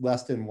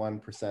less than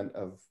 1%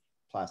 of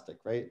plastic,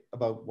 right?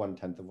 About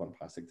 1/10 of one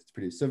plastic that's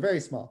produced. So very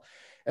small.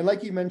 And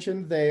like you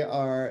mentioned, they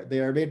are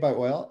made by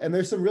oil. And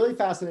there's some really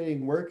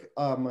fascinating work,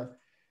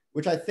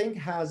 which I think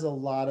has a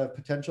lot of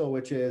potential,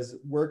 which is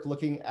work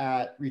looking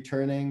at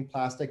returning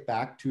plastic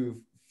back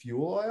to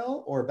fuel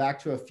oil or back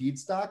to a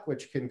feedstock,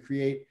 which can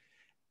create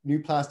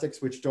new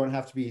plastics which don't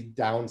have to be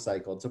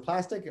downcycled. So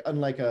plastic,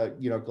 unlike a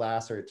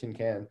glass or a tin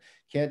can,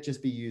 can't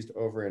just be used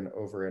over and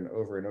over and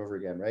over and over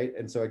again, right?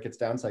 And so it gets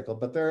downcycled.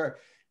 But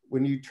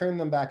when you turn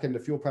them back into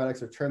fuel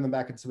products or turn them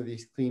back into some of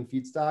these clean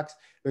feedstocks,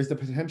 there's the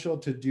potential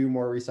to do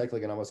more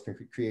recycling and almost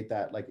create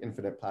that like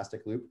infinite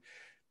plastic loop.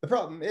 The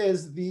problem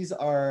is these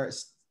are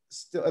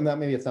still, and that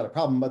maybe it's not a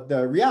problem, but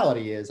the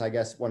reality is, I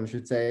guess one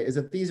should say, is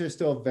that these are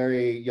still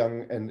very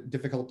young and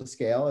difficult to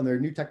scale, and they're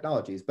new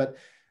technologies. But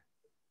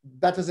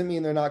that doesn't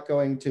mean they're not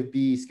going to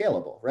be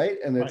scalable, right?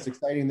 And it's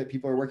exciting that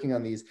people are working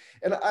on these.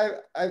 And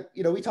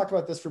we talked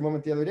about this for a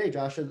moment the other day,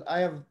 Josh. And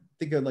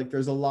think of like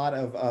there's a lot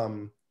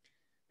of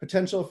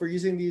potential for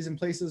using these in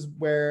places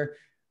where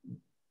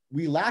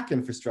we lack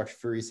infrastructure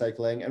for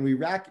recycling, and we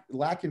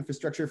lack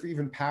infrastructure for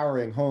even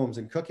powering homes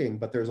and cooking,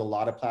 but there's a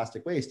lot of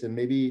plastic waste. And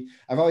maybe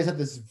I've always had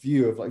this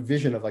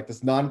vision of like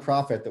this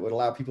nonprofit that would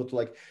allow people to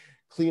like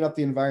clean up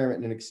the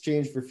environment in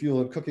exchange for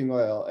fuel and cooking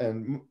oil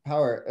and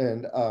power,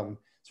 and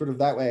sort of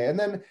that way. And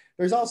then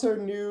there's also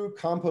new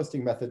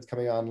composting methods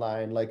coming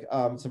online, like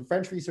some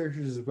French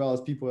researchers, as well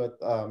as people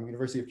at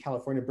University of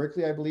California,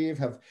 Berkeley, I believe,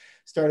 have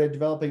started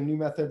developing new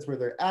methods where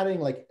they're adding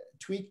like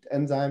tweaked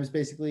enzymes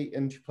basically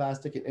into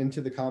plastic and into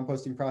the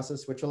composting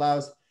process, which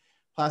allows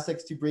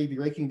plastics to be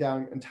breaking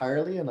down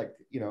entirely in like,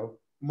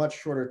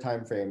 much shorter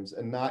time frames,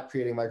 and not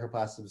creating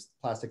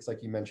microplastics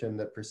like you mentioned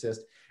that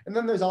persist. And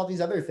then there's all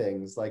these other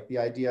things, like the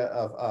idea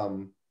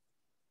of,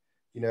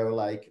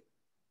 like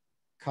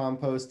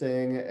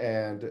composting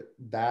and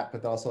that,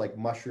 but also like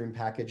mushroom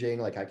packaging,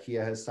 like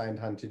IKEA has signed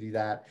on to do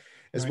that,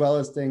 as well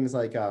as things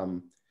like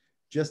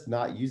just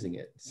not using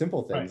it.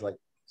 Simple things like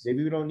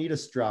maybe we don't need a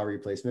straw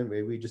replacement.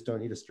 Maybe we just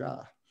don't need a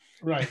straw.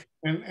 Right.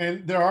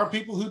 And there are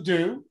people who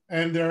do,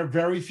 and there are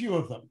very few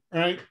of them,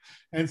 right?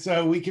 And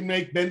so we can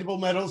make bendable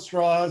metal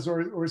straws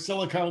or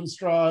silicone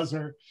straws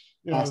or,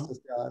 pasta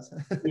straws.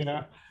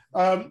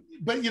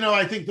 But,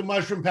 I think the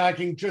mushroom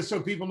packing, just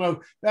so people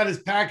know, that is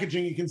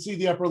packaging. You can see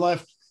the upper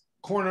left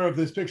corner of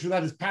this picture.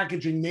 That is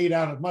packaging made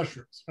out of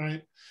mushrooms,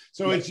 right?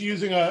 So it's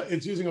using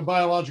a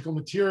biological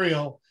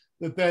material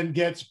that then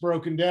gets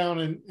broken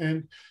down.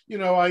 And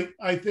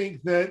I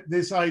think that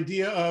this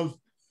idea of,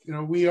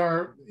 we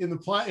are in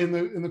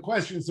the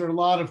questions, there are a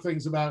lot of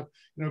things about,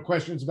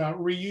 questions about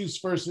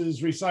reuse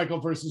versus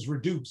recycle versus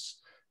reduce.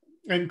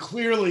 And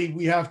clearly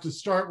we have to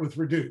start with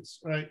reduce,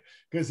 right?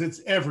 Because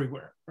it's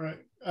everywhere, right?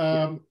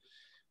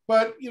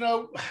 But,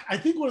 I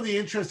think one of the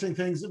interesting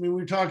things, we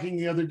were talking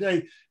the other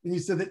day, and you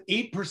said that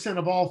 8%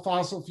 of all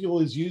fossil fuel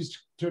is used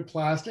to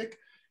plastic.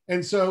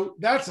 And so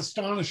that's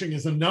astonishing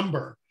as a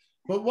number.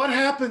 But what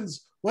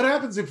happens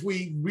if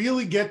we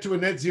really get to a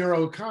net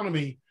zero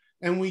economy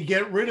and we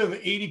get rid of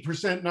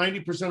 80%,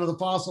 90% of the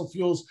fossil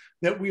fuels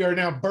that we are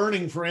now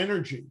burning for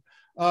energy?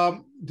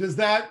 Does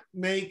that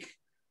make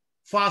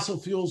fossil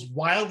fuels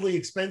wildly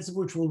expensive,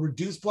 which will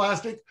reduce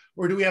plastic?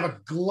 Or do we have a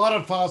glut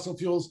of fossil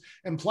fuels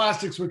and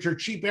plastics, which are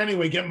cheap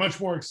anyway, get much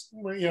more,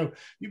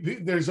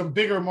 there's a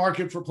bigger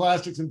market for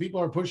plastics and people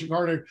are pushing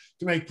harder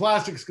to make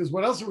plastics, because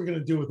what else are we going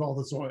to do with all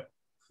this oil?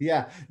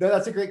 Yeah, no,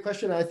 that's a great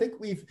question. I think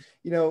we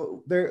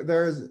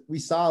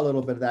saw a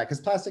little bit of that,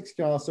 because plastics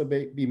can also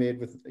be made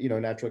with,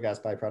 natural gas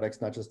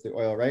byproducts, not just the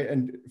oil, right?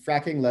 And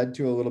fracking led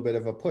to a little bit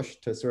of a push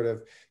to sort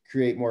of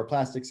create more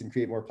plastics and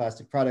create more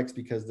plastic products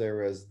because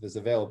there was this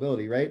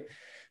availability, right?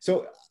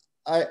 So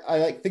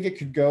I think it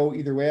could go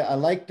either way. I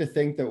like to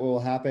think that what will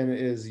happen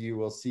is you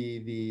will see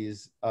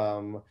these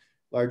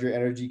larger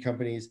energy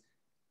companies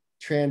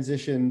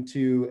transition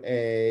to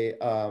a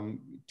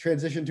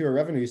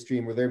revenue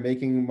stream where they're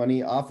making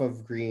money off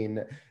of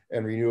green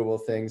and renewable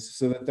things,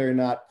 so that they're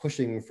not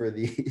pushing for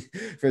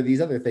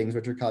these other things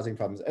which are causing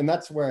problems. And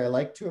that's where I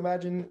like to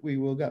imagine we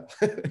will go.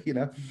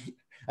 I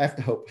have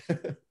to hope.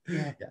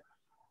 Yeah.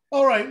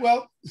 All right.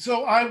 Well,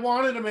 so I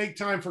wanted to make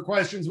time for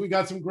questions. We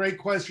got some great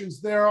questions.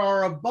 There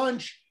are a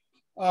bunch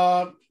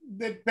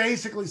that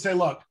basically say,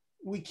 look,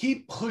 we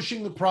keep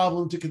pushing the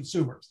problem to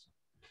consumers,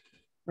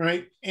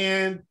 right?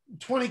 And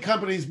 20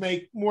 companies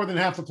make more than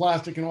half the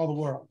plastic in all the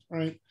world,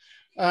 right?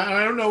 And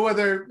I don't know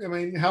whether,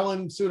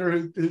 Helen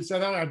Suter, who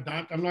said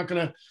that, I'm not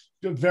going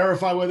to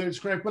verify whether it's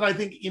correct, but I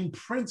think in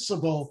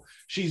principle,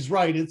 she's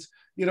right. It's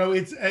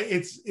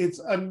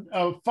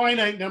a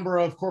finite number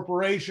of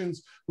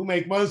corporations who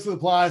make most of the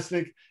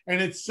plastic,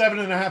 and it's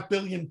 7.5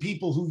 billion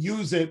people who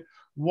use it.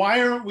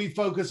 Why aren't we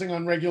focusing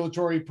on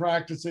regulatory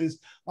practices,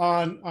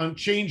 on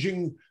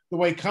changing the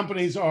way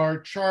companies are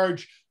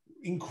charged,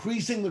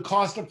 increasing the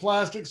cost of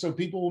plastic so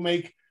people will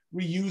make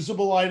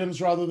reusable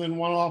items rather than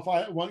one-off,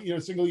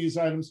 single-use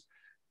items?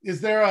 Is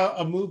there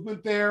a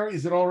movement there?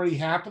 Is it already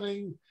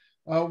happening?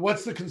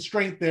 What's the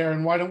constraint there,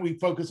 and why don't we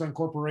focus on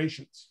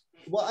corporations?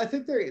 Well, I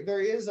think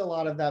there is a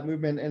lot of that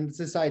movement, and it's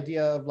this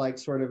idea of like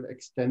sort of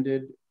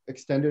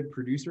extended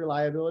producer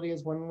liability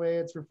is one way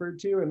it's referred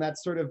to, and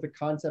that's sort of the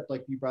concept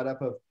like you brought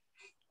up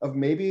of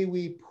maybe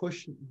we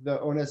push the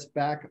onus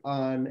back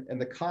on and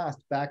the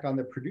cost back on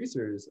the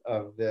producers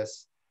of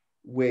this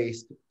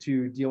waste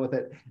to deal with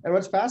it. And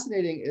what's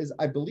fascinating is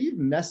I believe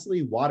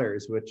Nestle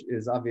Waters, which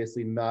is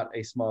obviously not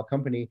a small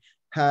company,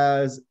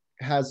 has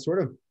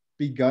sort of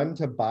begun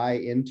to buy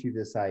into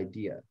this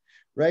idea,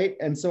 right?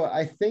 And so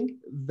I think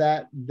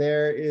that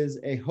there is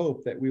a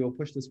hope that we will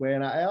push this way.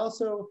 And I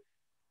also,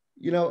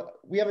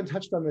 we haven't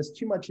touched on this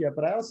too much yet,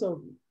 but I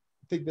also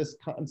think this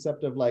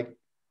concept of like,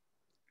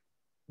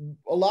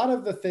 a lot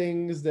of the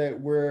things that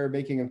we're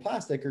making in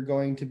plastic are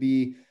going to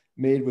be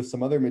made with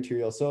some other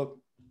material. So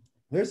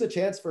there's a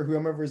chance for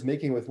whomever is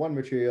making with one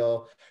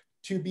material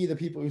to be the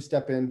people who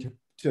step in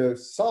to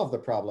solve the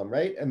problem,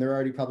 right? And they're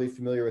already probably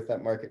familiar with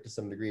that market to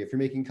some degree. If you're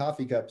making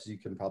coffee cups, you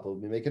can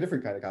probably make a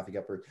different kind of coffee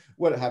cup or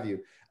what have you.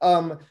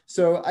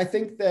 So I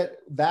think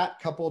that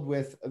coupled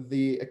with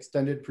the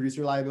extended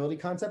producer liability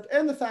concept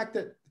and the fact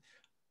that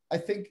I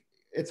think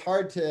it's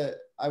hard to,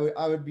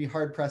 I would be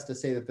hard pressed to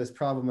say that this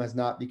problem has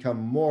not become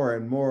more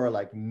and more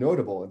like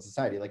notable in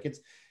society. Like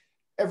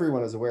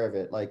everyone is aware of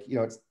it. Like,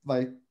 it's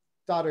like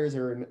daughters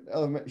are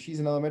she's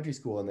in elementary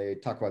school and they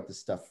talk about this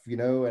stuff,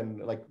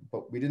 and like,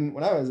 but we didn't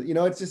when I was,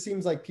 it just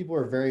seems like people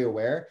are very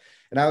aware.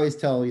 And I always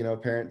tell,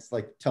 parents,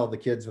 like tell the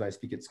kids when I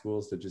speak at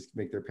schools to just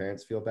make their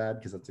parents feel bad,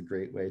 because that's a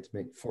great way to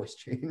make force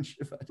change.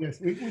 Yes,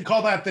 we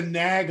call that the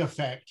nag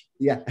effect.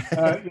 Yeah.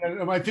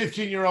 My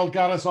 15-year-old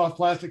got us off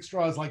plastic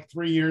straws like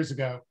 3 years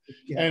ago.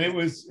 Yeah. And it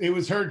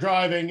was her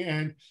driving,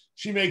 and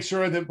she makes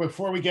sure that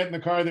before we get in the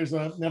car, there's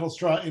a metal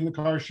straw in the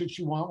car should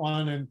she want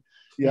one, and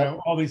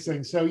all these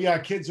things. So yeah,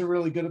 kids are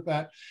really good at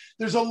that.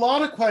 There's a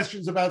lot of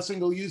questions about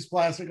single-use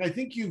plastic. I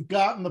think you've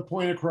gotten the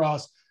point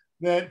across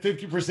that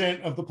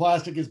 50% of the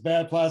plastic is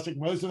bad plastic.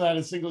 Most of that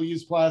is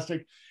single-use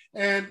plastic.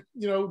 And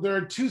there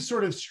are two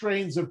sort of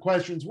strains of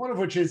questions, one of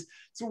which is,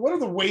 so what are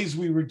the ways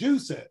we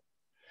reduce it?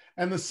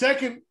 And the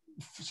second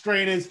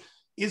strain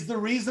is the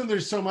reason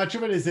there's so much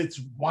of it is it's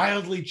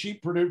wildly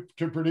cheap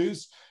to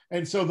produce.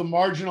 And so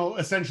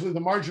essentially the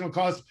marginal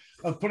cost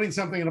of putting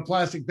something in a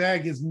plastic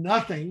bag is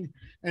nothing.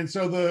 And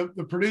so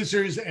the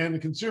producers and the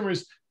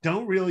consumers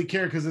don't really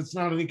care because it's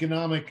not an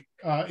economic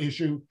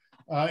issue.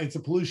 It's a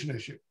pollution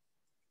issue.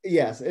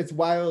 Yes, it's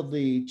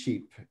wildly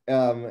cheap,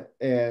 and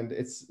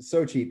it's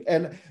so cheap.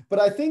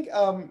 But I think,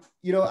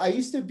 I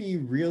used to be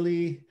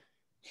really,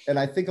 and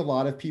I think a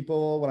lot of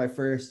people,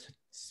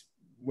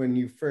 when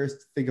you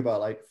first think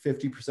about like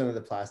 50% of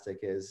the plastic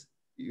is,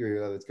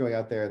 that's going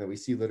out there and that we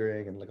see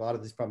littering, and like a lot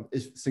of this problem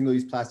is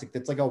single-use plastic.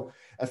 That's like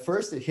at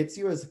first it hits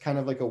you as kind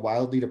of like a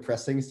wildly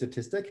depressing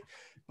statistic,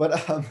 but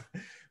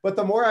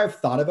the more I've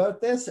thought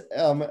about this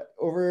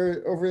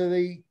over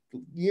the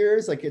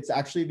years, like it's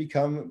actually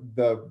become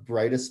the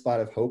brightest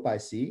spot of hope I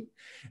see.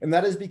 And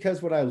that is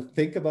because when I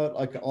think about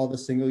like all the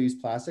single-use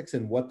plastics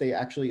and what they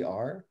actually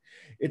are,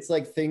 it's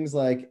like things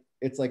like,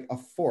 it's like a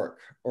fork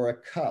or a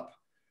cup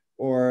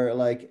or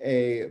like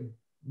a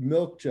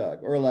milk jug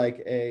or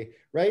like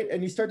right?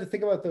 And you start to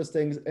think about those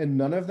things, and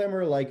none of them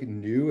are like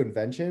new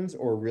inventions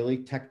or really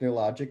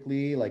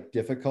technologically like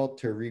difficult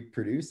to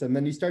reproduce. And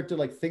then you start to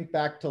like think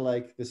back to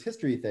like this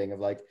history thing of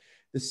like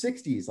the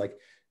 60s, like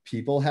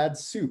people had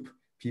soup,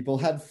 people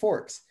had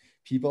forks,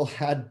 people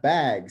had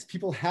bags,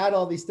 people had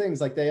all these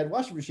things. Like they had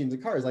washing machines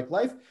and cars. Like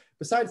life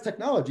besides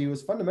technology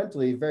was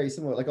fundamentally very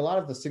similar. Like a lot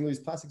of the single-use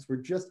plastics were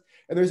just,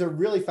 and there's a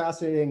really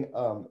fascinating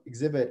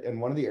exhibit in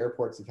one of the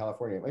airports in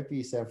California. It might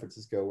be San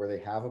Francisco, where they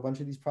have a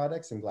bunch of these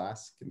products in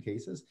glass and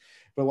cases.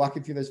 But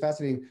walking through this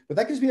fascinating, but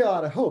that gives me a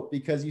lot of hope,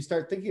 because you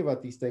start thinking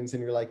about these things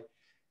and you're like,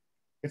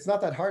 it's not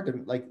that hard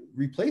to like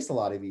replace a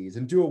lot of these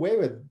and do away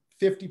with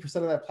 50%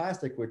 of that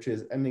plastic, which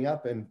is ending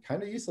up and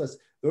kind of useless.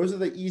 Those are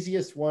the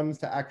easiest ones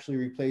to actually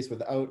replace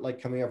without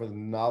like coming up with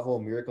novel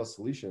miracle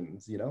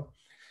solutions,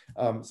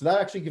 So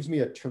that actually gives me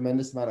a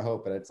tremendous amount of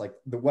hope. And it's like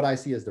what I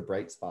see as the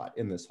bright spot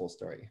in this whole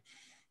story.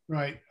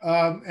 Right.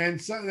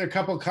 And so there are a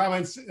couple of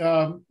comments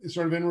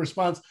sort of in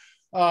response.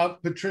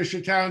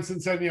 Patricia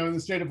Townsend said, in the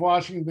state of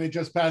Washington, they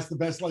just passed the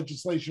best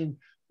legislation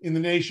in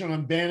the nation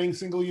on banning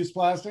single-use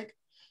plastic.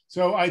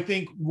 So I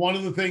think one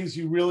of the things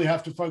you really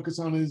have to focus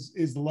on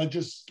is the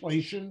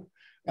legislation.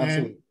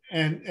 Absolutely.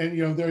 And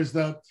there's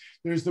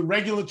the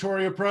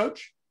regulatory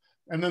approach,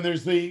 and then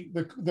there's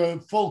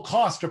the full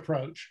cost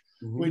approach,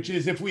 which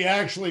is if we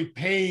actually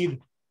paid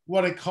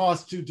what it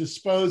costs to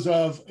dispose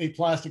of a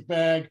plastic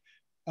bag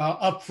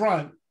up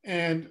front,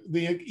 and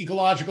the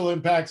ecological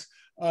impacts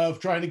of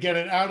trying to get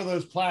it out of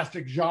those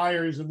plastic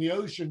gyres in the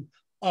ocean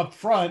up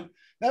front,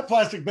 that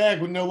plastic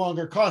bag would no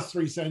longer cost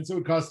 3 cents, it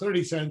would cost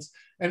 30 cents.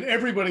 And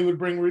everybody would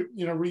bring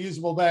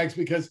reusable bags,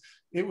 because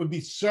it would be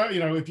so,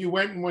 if you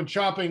went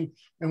shopping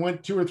and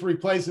went 2 or 3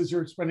 places,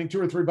 you're spending $2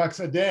 or $3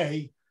 a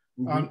day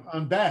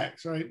on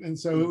bags, right? And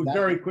so it would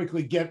very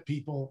quickly get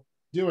people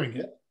doing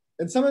it.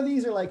 And some of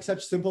these are like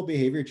such simple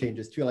behavior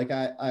changes too. Like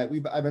I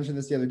mentioned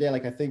this the other day.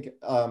 Like I think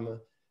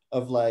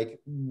of like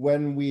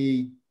when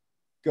we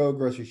go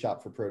grocery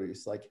shop for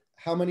produce, like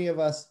how many of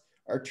us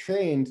are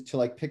trained to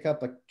like pick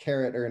up a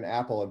carrot or an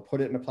apple and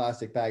put it in a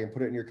plastic bag and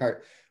put it in your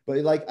cart. But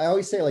like I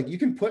always say, like you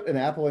can put an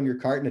apple in your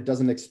cart and it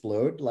doesn't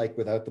explode like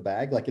without the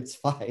bag. Like it's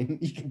fine.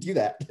 You can do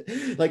that.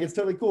 Like it's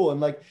totally cool.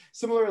 And like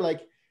similar,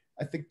 like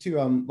I think too,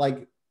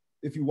 like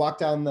if you walk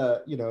down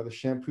the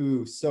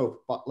shampoo,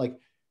 soap, like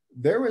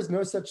there was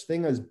no such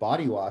thing as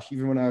body wash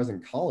even when I was in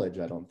college,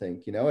 I don't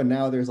think, and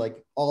now there's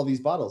like all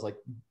these bottles, like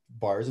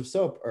bars of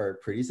soap are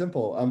pretty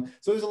simple.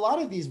 So there's a lot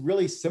of these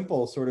really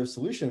simple sort of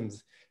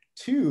solutions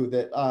too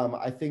that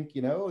I think,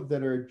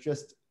 that are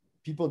just,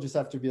 people just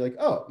have to be like,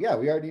 oh yeah,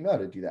 we already know how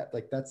to do that.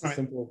 Like that's a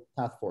simple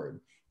path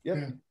forward. Yep.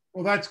 Yeah.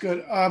 Well, that's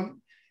good.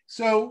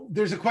 So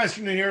there's a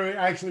question in here that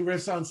actually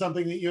riffs on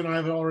something that you and I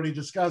have already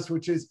discussed,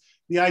 which is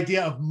the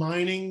idea of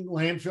mining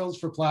landfills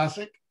for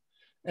plastic.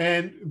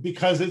 And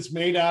because it's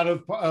made out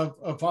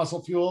of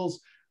fossil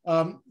fuels,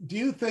 do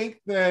you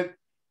think that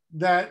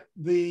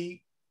the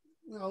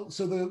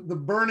so the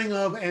burning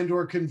of and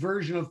or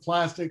conversion of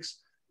plastics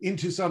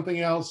into something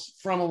else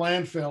from a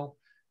landfill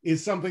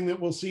is something that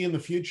we'll see in the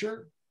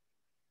future?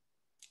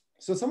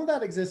 So some of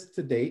that exists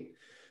to date,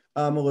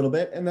 a little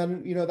bit, and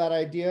then that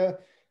idea.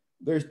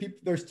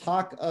 There's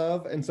talk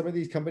of, and some of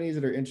these companies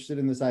that are interested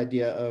in this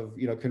idea of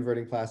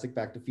converting plastic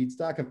back to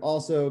feedstock have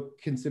also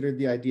considered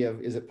the idea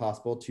of, is it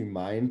possible to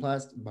mine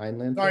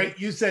landfill? Sorry,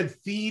 you said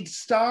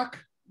feedstock?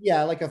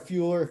 Yeah, like a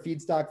fuel or a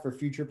feedstock for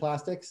future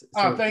plastics.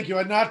 Oh, thank you.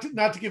 And not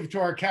to give it to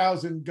our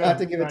cows and goats. Not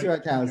to give it to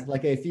our cows,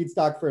 like a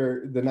feedstock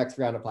for the next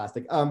round of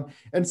plastic.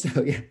 And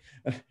so yeah,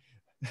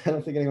 I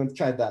don't think anyone's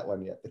tried that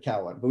one yet, the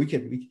cow one, but we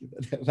can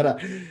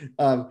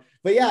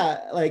but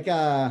yeah, like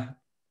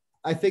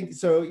I think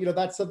so.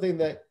 That's something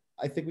that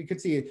I think we could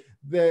see.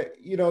 The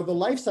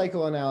life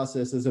cycle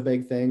analysis is a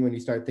big thing when you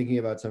start thinking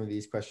about some of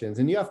these questions,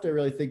 and you have to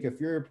really think, if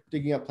you're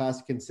digging up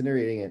plastic,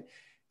 incinerating it,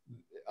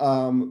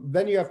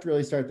 then you have to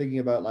really start thinking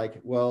about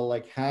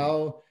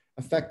how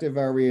effective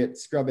are we at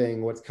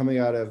scrubbing what's coming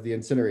out of the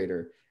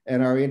incinerator,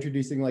 and are we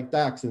introducing like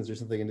dioxins or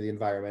something into the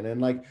environment,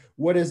 and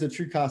what is the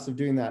true cost of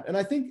doing that? And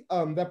I think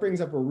that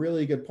brings up a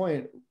really good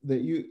point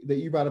that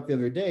you brought up the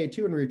other day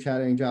too when we were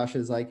chatting, Josh,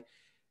 is like,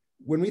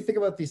 when we think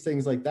about these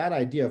things, like that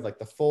idea of like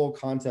the full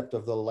concept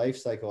of the life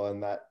cycle,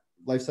 and that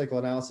life cycle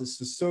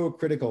analysis is so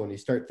critical when you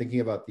start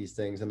thinking about these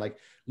things and like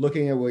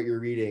looking at what you're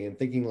reading and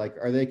thinking like,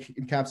 are they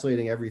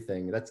encapsulating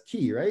everything? That's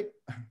key, right?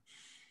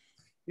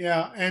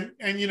 Yeah, and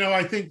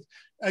I think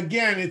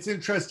again it's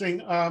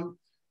interesting.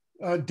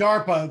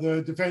 DARPA,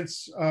 the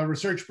Defense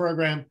Research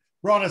Program,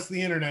 brought us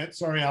the internet.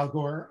 Sorry, Al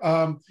Gore.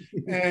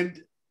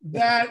 And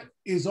that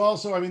is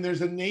also,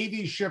 there's a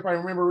Navy ship I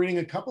remember reading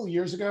a couple of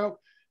years ago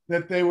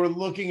that they were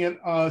looking at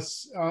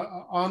us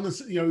on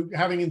this,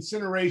 having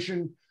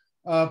incineration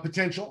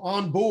potential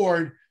on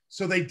board,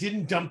 so they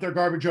didn't dump their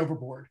garbage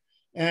overboard.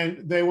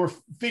 And they were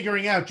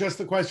figuring out just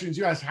the questions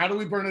you asked: how do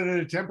we burn it at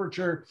a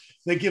temperature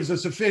that gives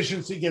us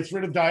efficiency, gets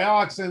rid of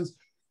dioxins?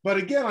 But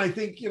again, I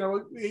think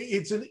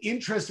it's an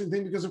interesting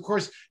thing, because of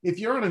course, if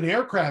you're on an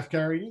aircraft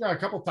carrier, you got a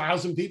couple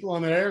thousand people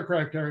on that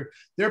aircraft carrier,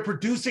 they're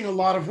producing a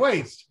lot of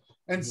waste,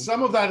 and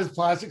some of that is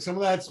plastic, some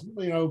of that's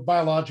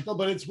biological,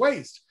 but it's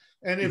waste.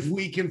 And if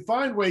we can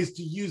find ways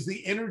to use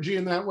the energy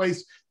in that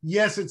waste,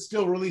 yes, it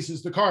still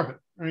releases the carbon,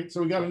 right?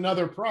 So we got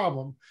another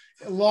problem.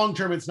 Long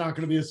term, it's not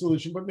going to be a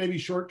solution, but maybe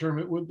short term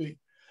it would be.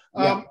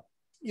 Yeah.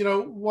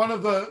 One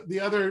of the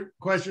other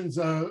questions,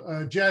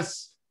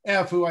 Jess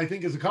F., who I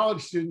think is a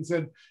college student,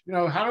 said,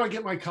 how do I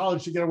get my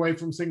college to get away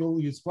from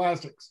single-use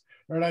plastics?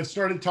 Right? I've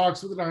started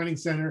talks with the dining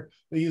center.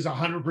 They use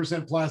 100%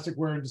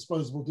 plasticware and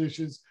disposable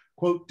dishes,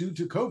 quote, due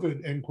to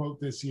COVID, end quote,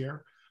 this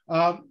year.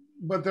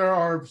 But there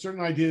are certain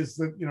ideas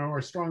that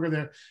are stronger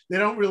there. They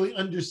don't really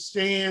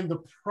understand the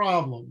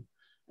problem,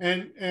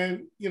 and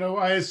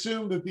I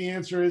assume that the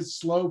answer is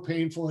slow,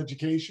 painful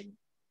education.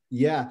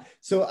 Yeah.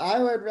 So I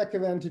would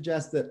recommend to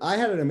Jess that I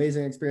had an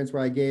amazing experience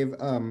where I gave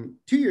 2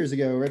 years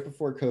ago, right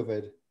before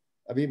COVID.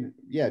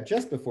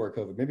 Just before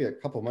COVID, maybe a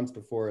couple months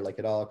before, like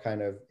it all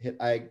kind of hit.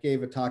 I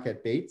gave a talk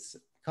at Bates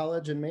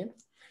College in Maine,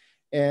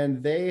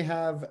 and they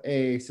have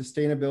a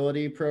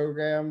sustainability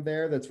program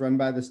there that's run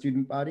by the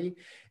student body.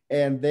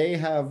 And they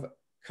have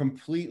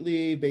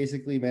completely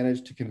basically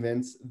managed to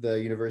convince the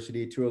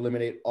university to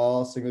eliminate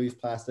all single-use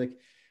plastic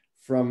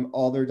from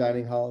all their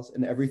dining halls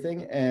and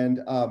everything,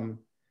 and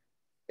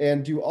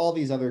do all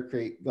these other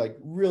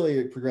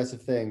really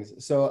progressive things.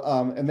 So,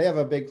 and they have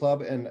a big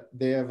club, and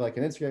they have like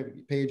an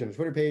Instagram page and a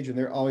Twitter page, and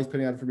they're always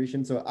putting out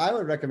information. So I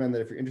would recommend that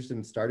if you're interested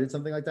in starting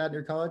something like that in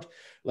your college,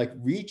 like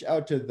reach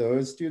out to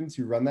those students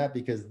who run that,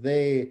 because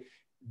they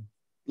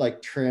like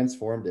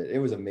transformed it. It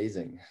was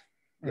amazing.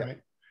 Right. Yeah.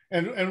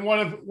 And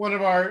one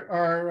of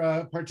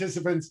our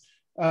participants,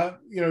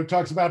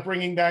 talks about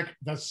bringing back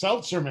the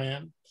seltzer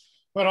man,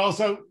 but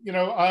also,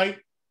 I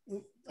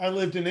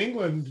lived in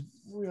England,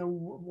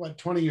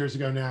 20 years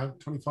ago now,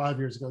 25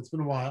 years ago. It's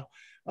been a while,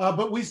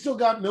 but we still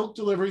got milk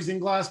deliveries in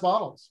glass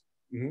bottles,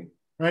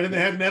 right? And they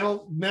had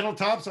metal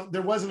tops.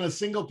 There wasn't a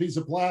single piece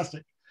of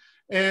plastic.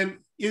 And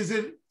is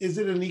it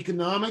an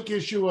economic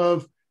issue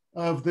of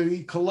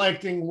the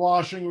collecting,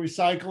 washing,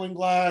 recycling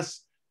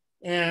glass,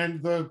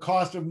 and the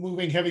cost of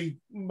moving heavy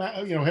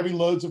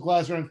loads of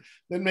glass around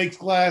that makes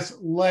glass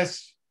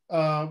less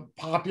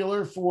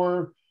popular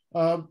for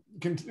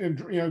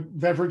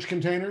beverage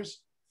containers?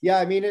 Yeah,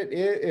 I mean, it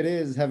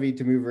is heavy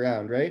to move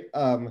around, right?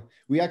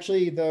 We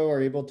actually, though, are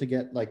able to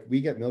get,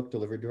 we get milk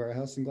delivered to our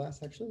house in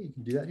glass, actually. You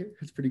can do that here.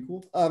 It's pretty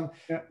cool.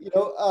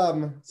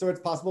 So it's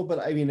possible, but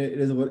I mean, it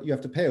is you have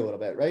to pay a little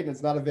bit, right? And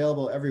it's not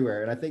available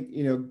everywhere. And I think,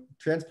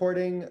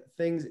 transporting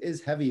things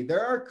is heavy.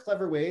 There are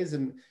clever ways,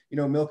 and,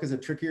 milk is a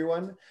trickier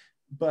one,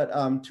 but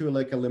to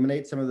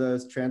eliminate some of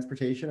those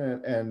transportation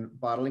and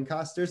bottling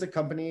costs. There's a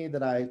company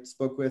that I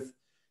spoke with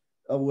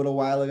a little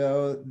while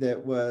ago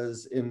that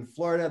was in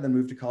Florida, then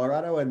moved to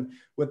Colorado. And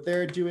what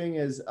they're doing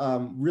is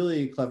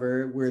really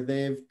clever, where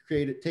they've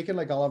taken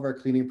like all of our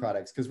cleaning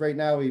products. Because right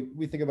now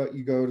we think about,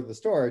 you go to the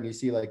store and you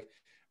see like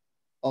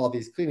all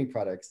these cleaning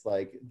products,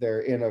 like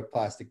they're in a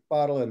plastic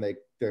bottle and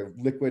they're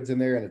liquids in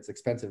there and it's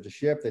expensive to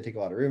ship. They take a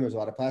lot of room, there's a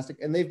lot of plastic.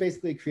 And they've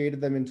basically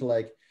created them into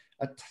like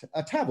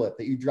a tablet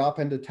that you drop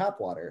into tap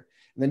water.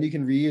 And then you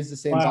can reuse the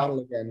same bottle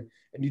again.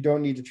 And you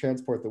don't need to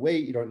transport the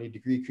weight. You don't need to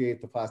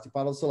recreate the plastic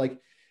bottles. So like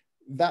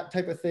that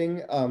type of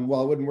thing,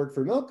 while it wouldn't work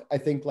for milk, I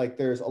think like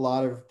there's a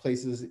lot of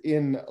places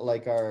in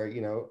like our,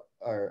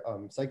 our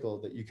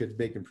cycle that you could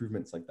make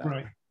improvements like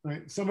that.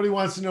 Right. Somebody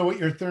wants to know what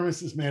your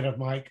thermos is made of,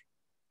 Mike.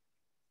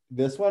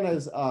 This one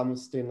is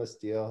stainless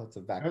steel. It's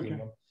a vacuum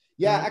one.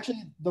 Yeah,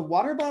 actually, the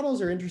water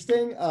bottles are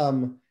interesting.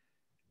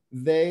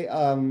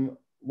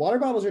 Water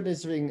bottles are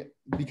interesting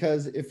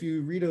because if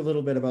you read a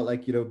little bit about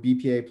like,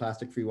 BPA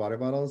plastic-free water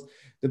bottles,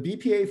 the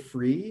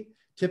BPA-free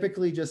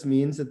typically just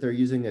means that they're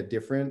using a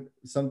different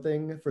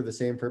something for the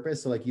same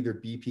purpose. So like either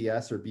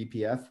BPS or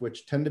BPF,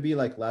 which tend to be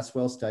like less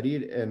well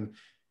studied, and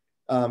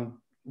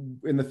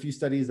in the few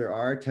studies there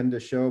are, tend to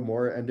show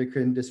more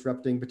endocrine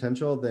disrupting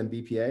potential than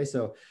BPA.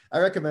 So I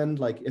recommend,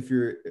 like, if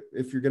you're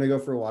going to go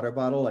for a water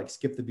bottle, like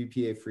skip the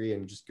BPA free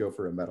and just go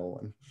for a metal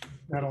one.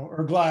 Metal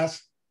or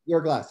glass. Or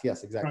glass,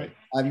 yes, exactly.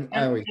 Right.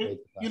 I always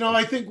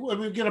I think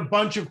we get a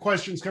bunch of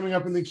questions coming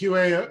up in the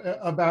QA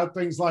about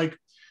things like,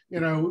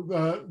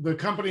 the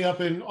company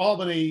up in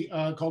Albany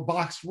called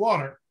Boxed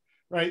Water,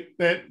 right?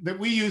 That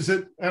we use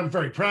it. I'm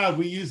very proud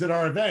we use at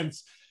our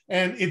events.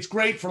 And it's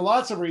great for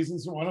lots of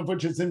reasons, one of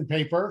which is in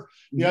paper.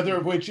 The other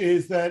of which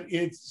is that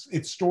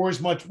it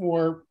stores much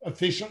more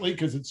efficiently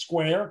because it's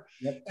square.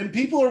 Yep. And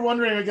people are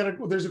wondering,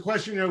 there's a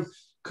question,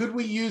 could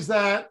we use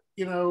that,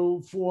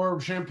 for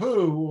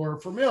shampoo or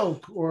for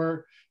milk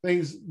or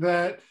things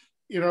that,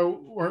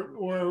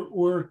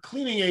 or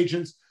cleaning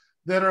agents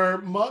that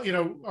are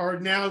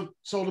now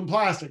sold in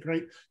plastic,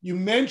 right? You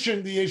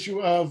mentioned the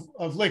issue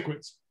of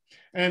liquids,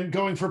 and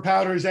going for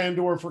powders and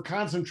or for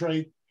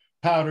concentrate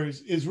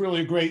powders is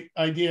really a great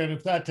idea. And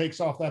if that takes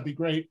off, that'd be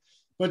great.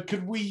 But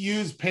could we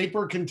use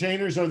paper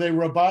containers? Are they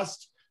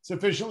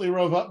sufficiently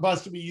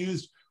robust to be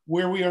used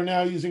where we are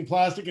now using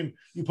plastic, and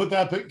you put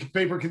that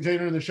paper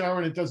container in the shower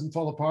and it doesn't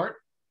fall apart?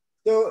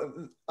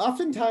 So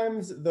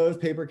oftentimes those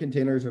paper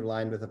containers are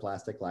lined with a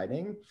plastic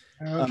lining.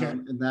 Okay.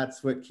 And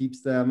that's what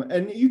keeps them.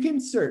 And you can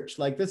search,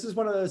 like, this is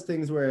one of those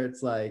things where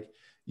it's like,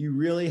 you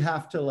really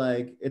have to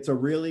like, it's a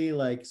really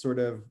like sort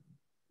of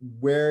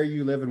where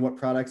you live and what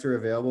products are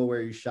available,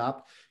 where you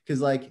shop. Cause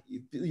like,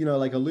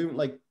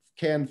 like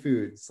canned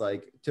foods,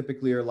 like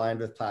typically are lined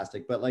with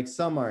plastic, but like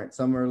some aren't,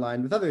 some are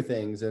lined with other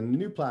things and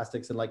new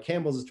plastics, and like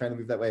Campbell's is trying to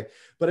move that way.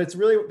 But it's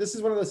really, this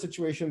is one of those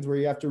situations where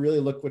you have to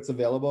really look what's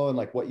available and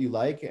like what you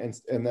like, and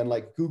then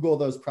like Google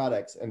those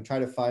products and try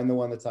to find the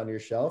one that's on your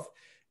shelf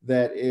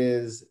that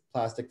is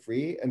plastic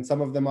free. And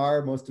some of them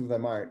are, most of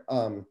them aren't.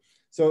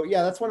 So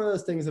yeah, that's one of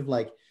those things of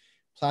like,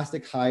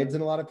 plastic hides in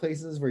a lot of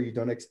places where you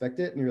don't expect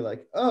it, and you're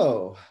like,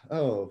 oh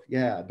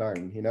yeah,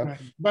 darn,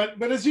 Right.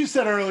 But as you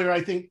said earlier, I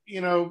think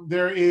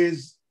there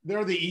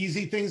are the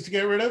easy things to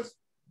get rid of,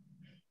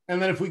 and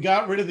then if we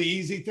got rid of the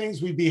easy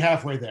things, we'd be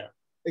halfway there.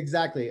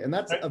 Exactly, and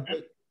that's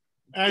and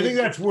I think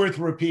that's worth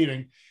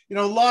repeating.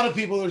 A lot of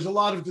people, there's a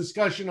lot of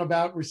discussion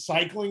about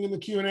recycling in the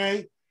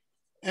Q&A,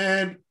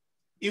 and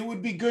it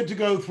would be good to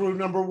go through,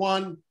 number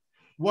one,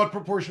 what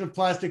proportion of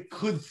plastic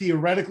could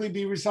theoretically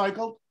be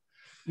recycled?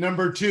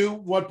 Number two,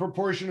 what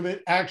proportion of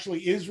it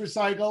actually is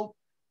recycled?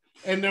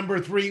 And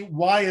number three,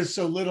 why is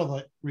so little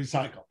of it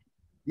recycled?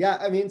 Yeah,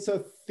 I mean,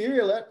 so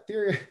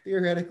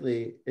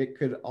theoretically, it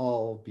could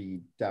all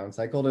be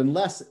downcycled,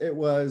 unless it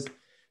was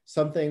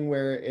something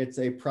where it's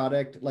a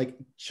product, like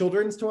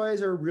children's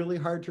toys are really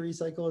hard to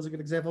recycle as a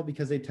good example,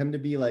 because they tend to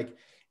be like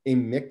a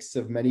mix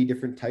of many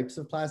different types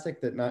of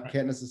plastic that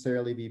can't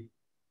necessarily be,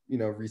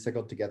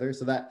 recycled together.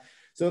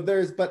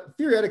 But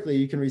theoretically,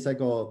 you can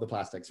recycle the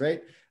plastics,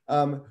 right?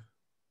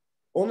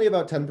 Only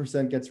about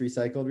 10% gets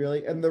recycled,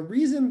 really. And the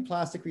reason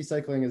plastic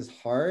recycling is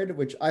hard,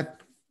 which I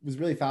was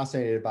really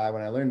fascinated by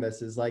when I learned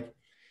this, is like,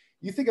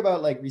 you think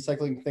about like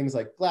recycling things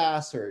like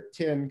glass or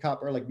tin,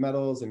 copper, like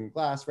metals and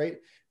glass, right?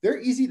 They're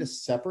easy to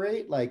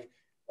separate. Like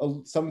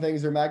some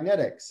things are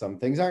magnetic, some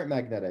things aren't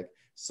magnetic.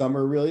 Some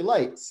are really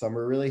light, some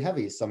are really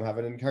heavy, some have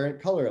an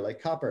inherent color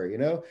like copper,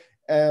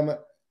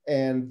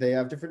 and they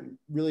have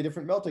really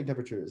different melting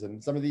temperatures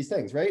and some of these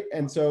things, right?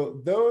 And so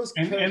those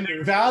and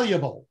they're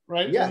valuable,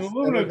 right? Yes, an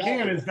aluminum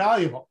can is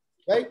valuable,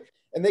 right?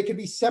 And they can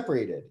be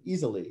separated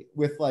easily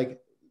with like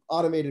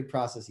automated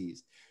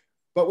processes.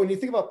 But when you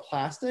think about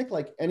plastic,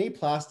 like any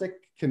plastic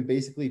can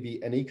basically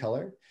be any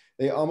color.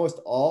 They almost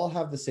all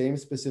have the same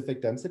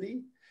specific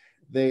density.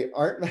 They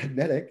aren't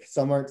magnetic.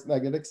 Some aren't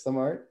magnetic, some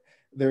aren't.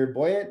 They're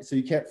buoyant, so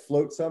you can't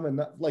float some,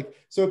 and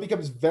so it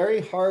becomes very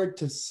hard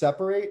to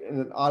separate in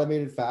an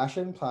automated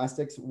fashion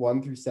plastics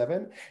 1 through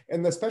 7.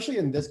 And especially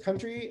in this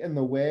country, and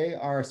the way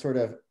our sort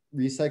of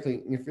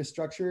recycling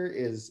infrastructure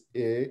is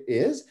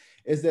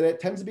that it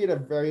tends to be at a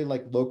very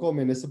like local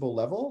municipal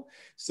level.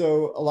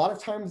 So a lot of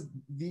times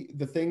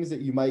the things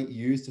that you might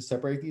use to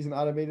separate these in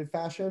automated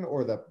fashion,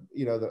 or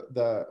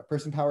the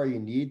person power you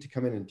need to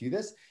come in and do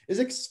this, is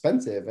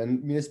expensive,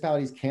 and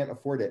municipalities can't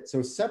afford it.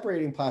 So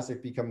separating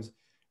plastic becomes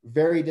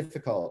very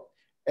difficult.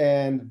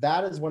 And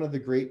that is one of the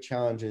great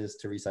challenges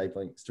to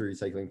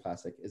recycling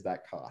plastic, is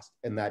that cost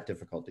and that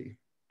difficulty.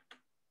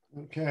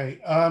 Okay.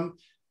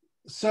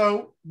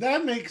 So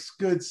that makes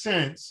good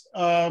sense.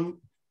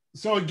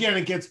 So again,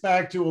 it gets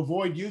back to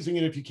avoid using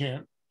it if you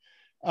can,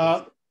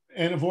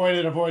 and avoid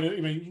it.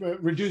 I mean,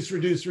 reduce.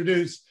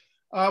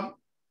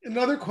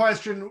 Another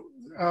question.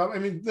 I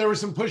mean, there was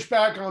some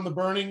pushback on the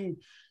burning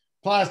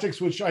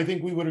plastics, which I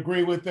think we would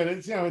agree with, that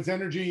it's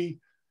energy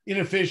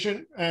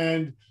inefficient,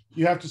 and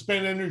you have to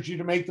spend energy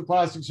to make the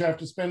plastics. You have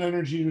to spend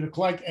energy to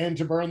collect and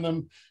to burn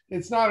them.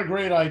 It's not a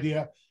great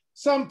idea.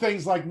 Some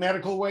things like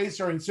medical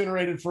waste are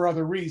incinerated for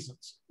other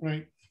reasons,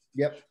 right?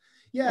 Yep.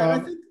 Yeah, and I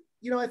think,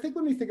 I think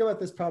when we think about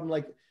this problem,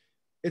 like,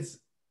 it's,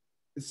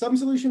 some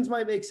solutions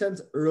might make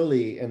sense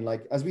early, and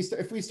like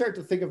if we start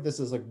to think of this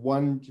as like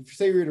if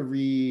say we were to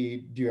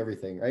redo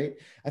everything, right?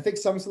 I think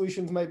some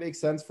solutions might make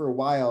sense for a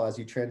while as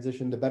you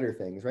transition to better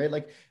things, right?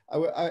 Like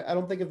I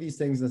don't think of these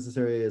things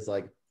necessarily as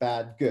like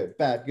bad,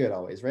 good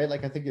always, right?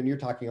 Like I think, and you're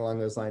talking along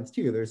those lines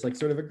too, there's like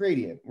sort of a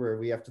gradient where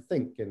we have to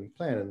think and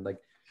plan, and like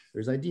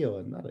there's ideal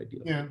and not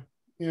ideal.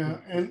 Yeah.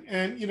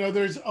 And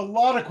there's a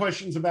lot of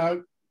questions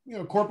about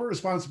corporate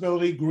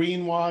responsibility,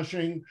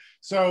 greenwashing.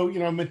 So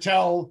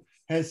Mattel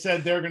has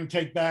said they're going to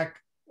take back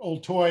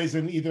old toys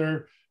and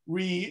either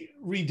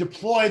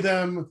redeploy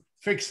them,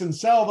 fix and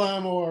sell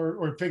them,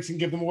 or fix and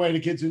give them away to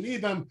kids who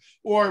need them,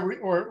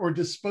 or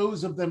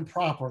dispose of them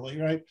properly,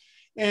 right?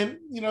 And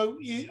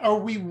are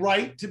we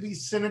right to be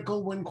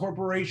cynical when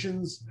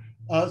corporations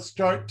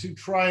start to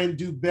try and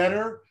do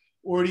better?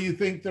 Or do you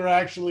think there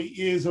actually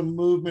is a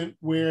movement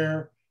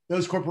where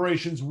those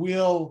corporations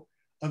will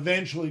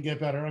eventually get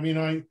better? I mean,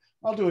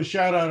 I'll do a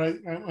shout out,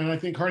 and I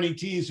think Harney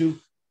Tees, who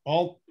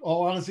all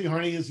honesty,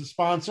 Harney is a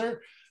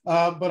sponsor,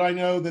 but I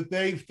know that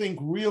they think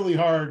really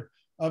hard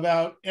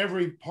about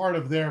every part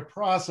of their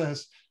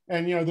process.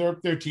 And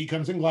their tea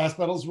comes in glass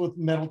bottles with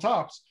metal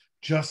tops,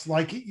 just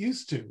like it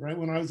used to, right?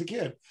 When I was a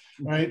kid,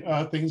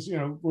 right? Things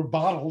were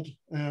bottled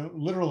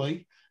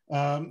literally,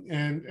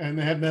 and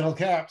they had metal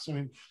caps. I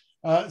mean.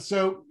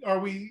 So are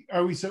we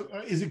so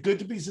is it good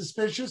to be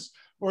suspicious,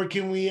 or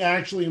can we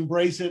actually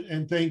embrace it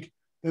and think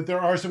that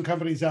there are some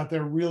companies out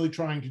there really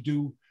trying to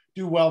do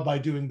well by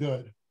doing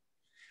good?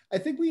 I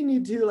think we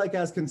need to, like,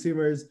 as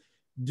consumers,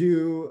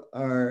 do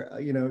our,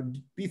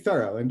 be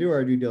thorough and do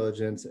our due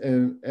diligence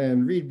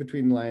and read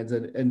between the lines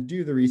and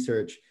do the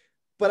research.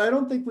 But I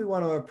don't think we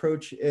want to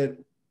approach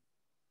it,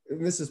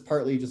 and this is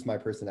partly just my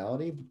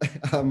personality.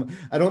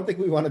 I don't think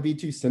we want to be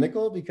too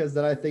cynical, because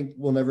then I think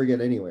we'll never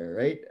get anywhere,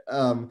 right?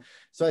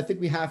 So I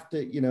think we have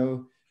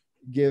to,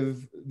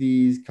 give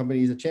these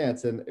companies a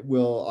chance. And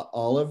will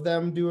all of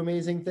them do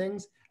amazing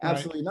things?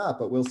 Absolutely not,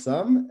 but will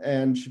some?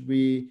 And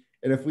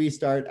if we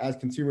start as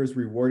consumers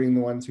rewarding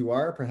the ones who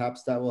are,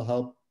 perhaps that will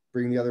help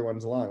bring the other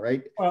ones along,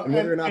 right? Well, and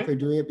whether or not they're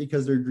doing it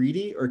because they're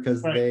greedy or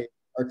because they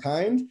are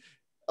kind,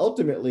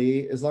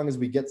 ultimately, as long as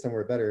we get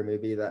somewhere better,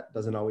 maybe that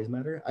doesn't always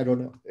matter. I don't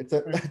know.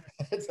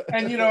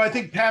 And I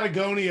think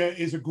Patagonia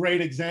is a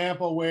great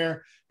example,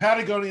 where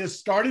Patagonia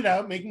started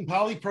out making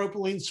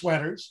polypropylene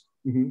sweaters,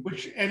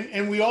 which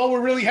and we all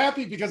were really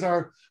happy because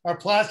our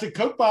plastic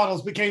Coke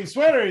bottles became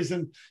sweaters,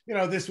 and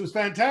this was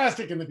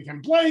fantastic, and they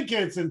became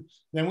blankets. And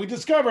then we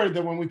discovered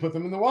that when we put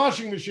them in the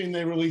washing machine,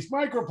 they released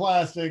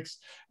microplastics,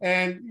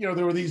 and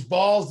there were these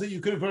balls that you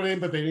could have put in,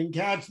 but they didn't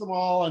catch them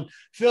all, and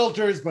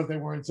filters, but they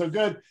weren't so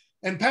good.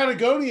 And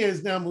Patagonia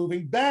is now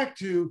moving back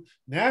to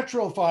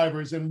natural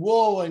fibers and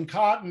wool and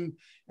cotton,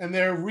 and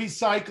they're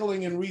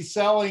recycling and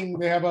reselling.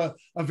 They have a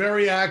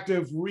very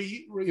active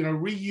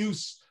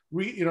reuse,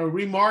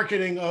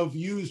 remarketing of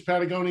used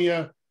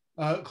Patagonia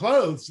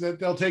clothes that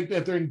they'll take,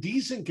 if they're in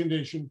decent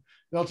condition,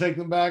 they'll take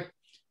them back.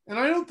 And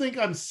I don't think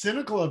I'm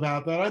cynical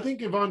about that. I think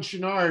Yvon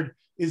Chouinard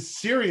is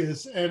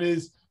serious and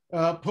is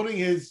putting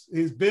his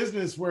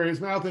business where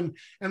his mouth, and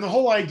the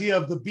whole idea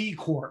of the B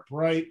Corp,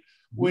 right?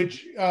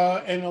 Which,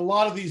 and a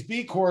lot of these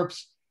B Corps,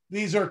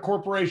 these are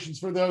corporations,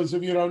 for those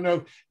of you who don't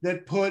know,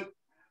 that put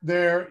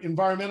their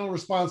environmental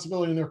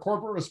responsibility and their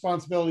corporate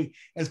responsibility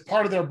as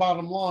part of their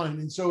bottom line.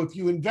 And so if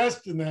you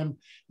invest in them,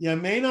 you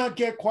may not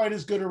get quite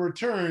as good a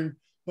return,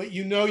 but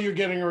you're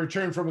getting a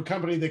return from a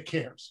company that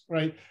cares,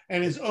 right?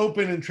 And is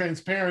open and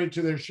transparent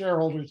to their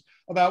shareholders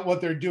about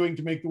what they're doing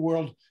to make the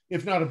world,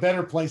 if not a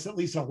better place, at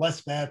least a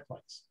less bad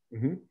place.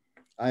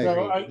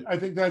 I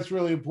think that's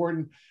really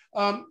important.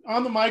 On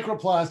the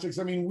microplastics,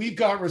 I mean, we've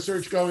got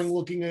research going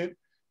looking at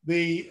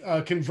the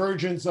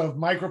convergence of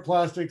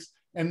microplastics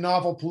and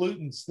novel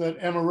pollutants, that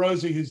Emma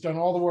Rosie, who's done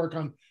all the work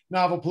on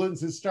novel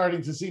pollutants, is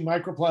starting to see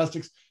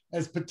microplastics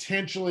as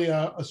potentially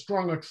a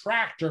strong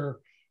attractor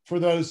for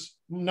those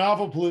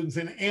novel pollutants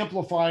and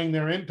amplifying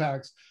their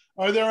impacts.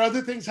 Are there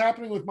other things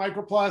happening with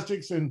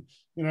microplastics, and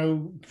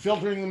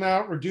filtering them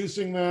out,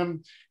 reducing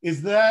them.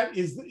 Is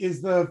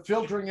the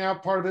filtering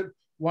out part of it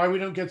why we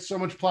don't get so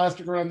much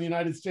plastic around the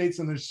United States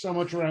and there's so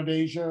much around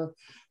Asia,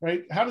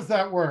 right? How does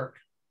that work?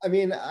 I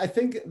mean, I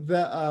think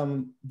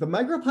the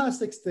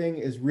microplastics thing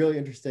is really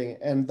interesting,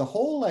 and the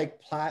whole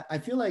I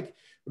feel like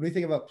when we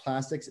think about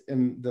plastics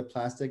in the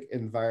plastic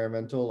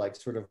environmental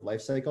sort of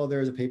life cycle,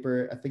 there's a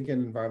paper I think in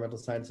Environmental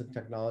Science and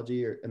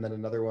Technology, and then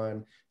another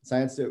one,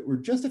 Science, that were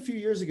just a few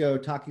years ago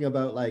talking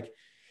about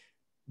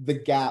the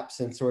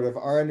gaps and sort of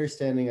our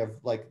understanding of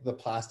the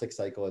plastic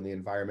cycle in the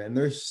environment. And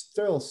there's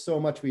still so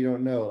much we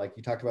don't know.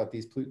 You talked about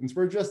these pollutants.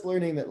 We're just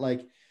learning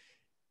that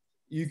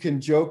you can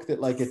joke that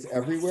it's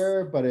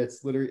everywhere, but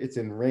it's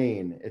in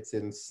rain, it's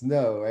in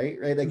snow, right?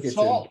 It's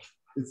salt.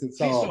 It's in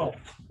salt.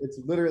 It's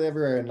literally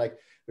everywhere. And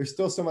there's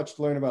still so much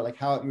to learn about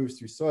how it moves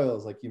through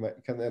soils, you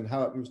might come in,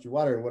 how it moves through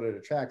water and what it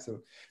attracts.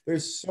 So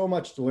there's so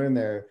much to learn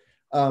there.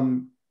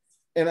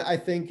 And I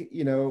think,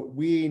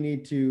 we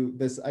need to,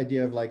 this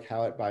idea of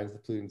how it binds the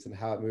pollutants and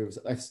how it moves,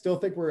 I still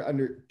think we're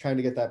trying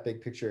to get that big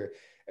picture.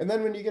 And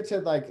then when you get to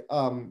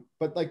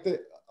but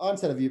the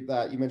onset of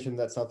that, you mentioned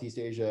that Southeast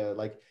Asia,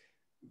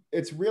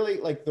 it's really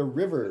the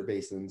river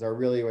basins are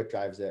really what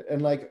drives it.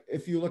 And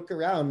if you look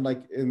around,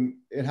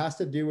 it has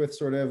to do with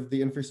sort of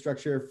the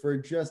infrastructure for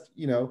just,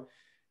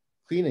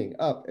 cleaning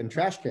up and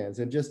trash cans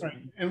and just. Right.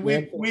 And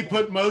we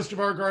put most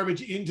of our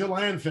garbage into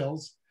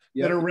landfills.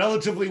 Yep. That are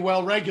relatively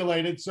well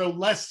regulated, so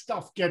less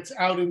stuff gets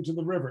out into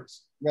the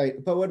rivers. Right,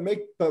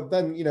 but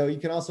then you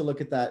can also look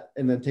at that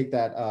and then take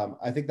that.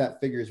 I think that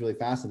figure is really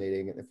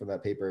fascinating from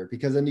that paper,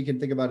 because then you can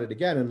think about it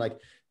again, and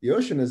the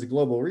ocean is a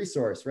global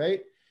resource,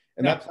 right?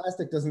 And that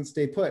plastic doesn't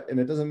stay put, and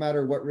it doesn't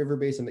matter what river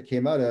basin it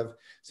came out of.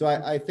 So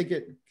I think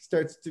it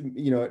starts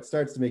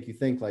to make you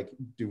think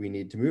do we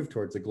need to move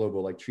towards a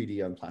global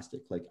treaty on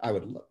plastic? I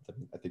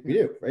think we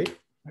do, right?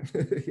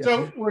 Yeah.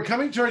 So we're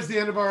coming towards the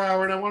end of our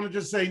hour, and I want to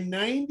just say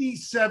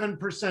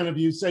 97% of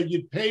you said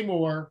you'd pay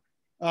more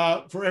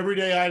for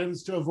everyday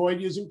items to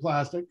avoid using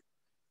plastic.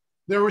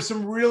 There were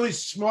some really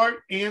smart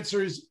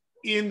answers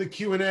in the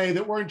Q&A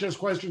that weren't just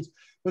questions,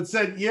 but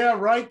said, yeah,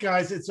 right,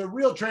 guys, it's a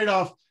real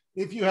trade-off.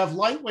 If you have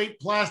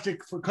lightweight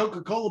plastic for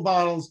Coca-Cola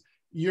bottles,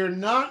 you're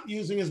not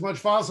using as much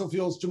fossil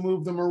fuels to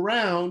move them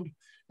around.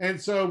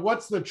 And so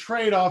what's the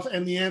trade-off?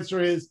 And the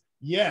answer is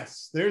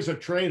yes, there's a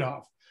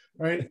trade-off.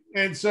 Right.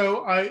 And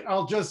so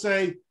I'll just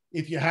say,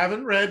 if you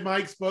haven't read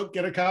Mike's book,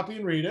 get a copy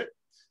and read it.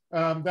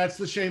 That's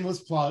the shameless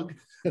plug.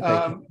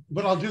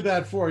 But I'll do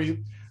that for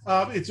you.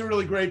 It's a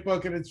really great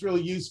book, and it's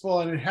really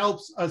useful, and it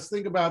helps us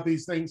think about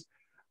these things,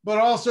 but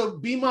also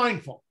be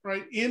mindful,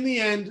 right? In the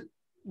end,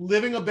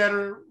 living a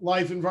better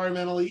life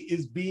environmentally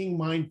is being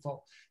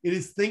mindful. It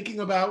is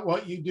thinking about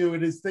what you do.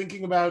 It is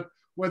thinking about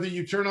whether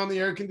you turn on the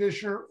air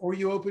conditioner or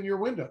you open your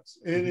windows.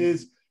 It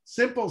is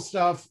simple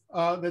stuff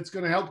that's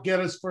going to help get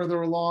us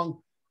further along.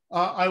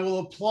 I will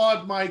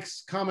applaud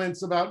Mike's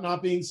comments about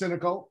not being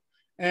cynical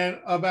and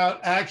about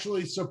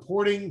actually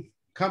supporting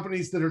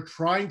companies that are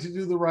trying to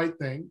do the right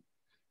thing.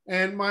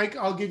 And Mike,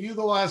 I'll give you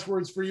the last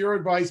words for your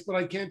advice, but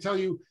I can't tell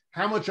you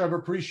how much I've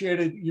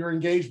appreciated your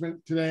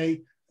engagement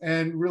today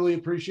and really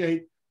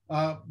appreciate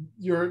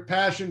your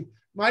passion.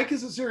 Mike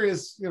is a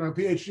serious,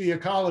 PhD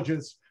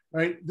ecologist,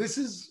 right? This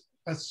is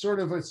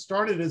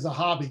started as a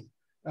hobby.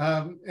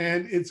 And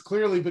it's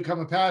clearly become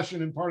a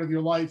passion and part of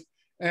your life.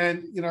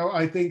 And,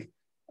 I think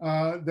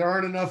there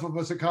aren't enough of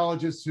us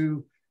ecologists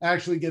who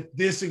actually get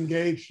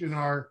disengaged in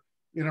our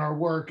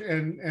work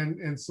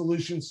and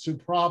solutions to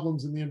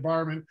problems in the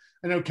environment.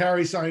 I know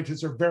Cary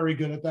scientists are very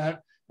good at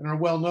that and are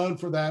well known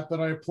for that,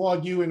 but I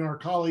applaud you and our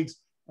colleagues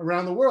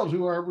around the world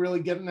who are really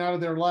getting out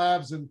of their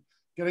labs and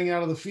getting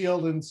out of the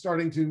field and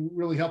starting to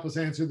really help us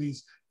answer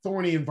these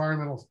thorny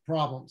environmental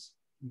problems.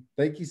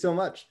 Thank you so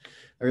much.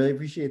 I really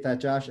appreciate that,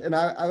 Josh. And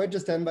I would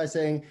just end by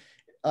saying,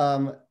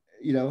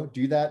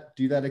 do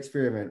that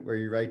experiment where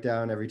you write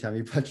down every time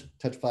you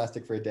touch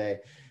plastic for a day.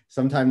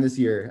 Sometime this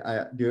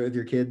year, do it with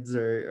your kids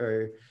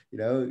or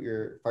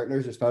your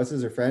partners or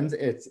spouses or friends.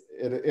 It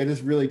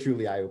is really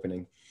truly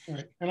eye-opening.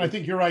 Right. And I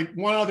think you're right.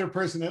 One other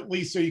person at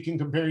least, so you can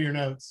compare your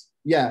notes.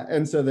 Yeah,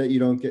 and so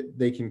that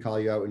they can call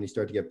you out when you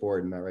start to get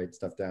bored and not write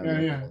stuff down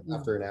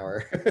after an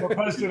hour. Or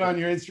post it on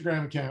your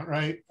Instagram account,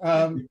 right?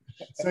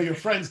 So your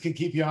friends can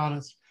keep you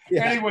honest.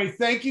 Yeah. Anyway,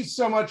 thank you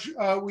so much.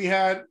 We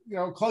had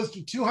close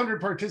to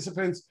 200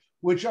 participants,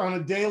 which on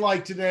a day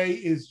like today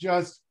is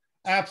just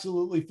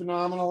absolutely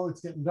phenomenal.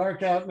 It's getting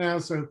dark out now,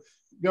 so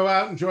go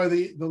out, enjoy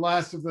the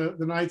last of the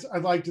nights.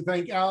 I'd like to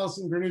thank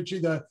Allison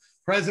Granucci, the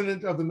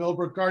president of the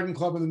Millbrook Garden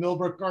Club, and the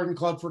Millbrook Garden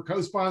Club for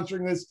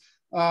co-sponsoring this.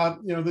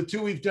 The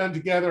two we've done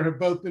together have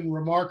both been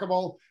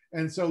remarkable,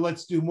 and so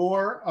let's do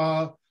more.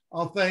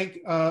 I'll thank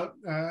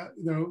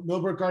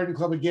Millbrook Garden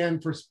Club again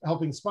for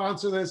helping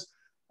sponsor this.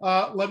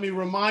 Let me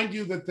remind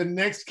you that the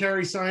next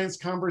Cary Science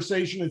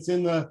Conversation, it's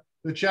in the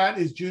chat,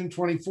 is June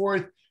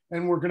 24th,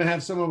 and we're going to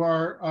have some of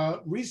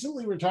our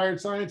recently retired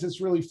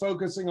scientists really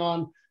focusing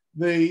on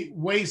the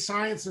way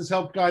science has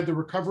helped guide the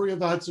recovery of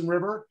the Hudson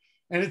River.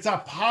 And it's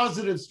a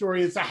positive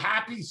story. It's a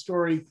happy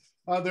story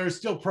There are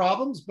still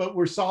problems, but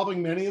we're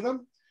solving many of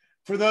them.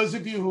 For those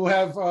of you who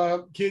have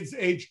kids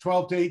aged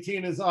 12 to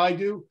 18, as I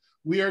do,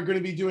 we are going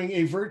to be doing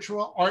a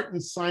virtual art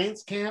and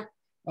science camp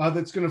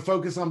that's going to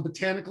focus on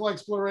botanical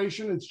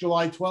exploration. It's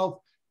July 12th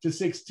to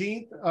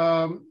 16th.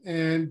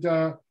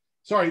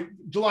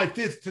 July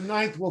 5th to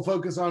 9th will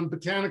focus on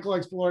botanical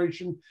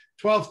exploration.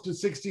 12th to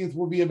 16th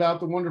will be about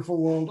the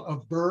wonderful world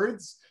of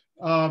birds.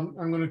 I'm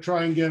going to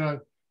try and get an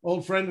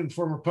old friend and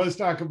former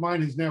postdoc of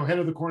mine who's now head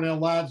of the Cornell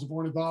Labs of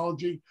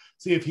Ornithology,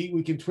 see if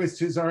we can twist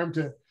his arm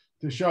to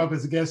show up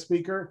as a guest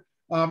speaker.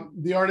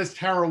 The artist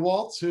Tara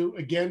Waltz, who,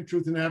 again,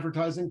 Truth in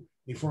Advertising,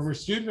 a former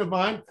student of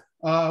mine,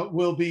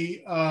 will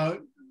be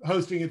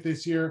hosting it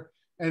this year.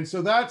 And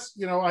so that's,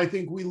 I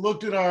think we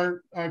looked at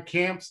our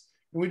camps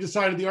and we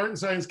decided the Art and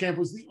Science Camp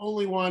was the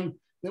only one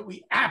that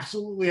we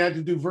absolutely had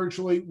to do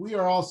virtually. We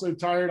are all so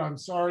tired, I'm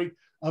sorry,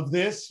 of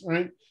this,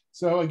 right?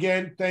 So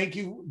again, thank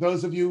you,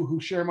 those of you who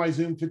share my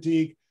Zoom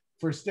fatigue,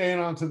 for staying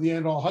on to the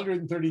end, all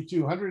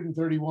 132,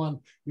 131.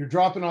 You're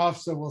dropping off,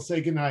 so we'll say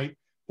goodnight.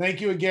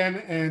 Thank you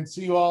again, and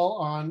see you all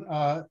on,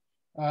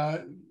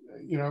 at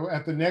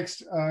the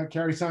next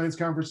Cary Science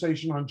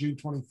Conversation on June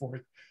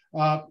 24th.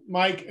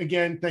 Mike,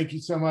 again, thank you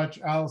so much.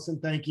 Allison,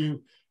 thank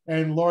you.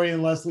 And Lori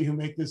and Leslie, who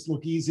make this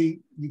look easy.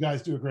 You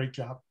guys do a great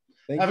job.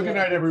 Have a good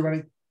night,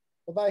 everybody.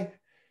 Bye-bye.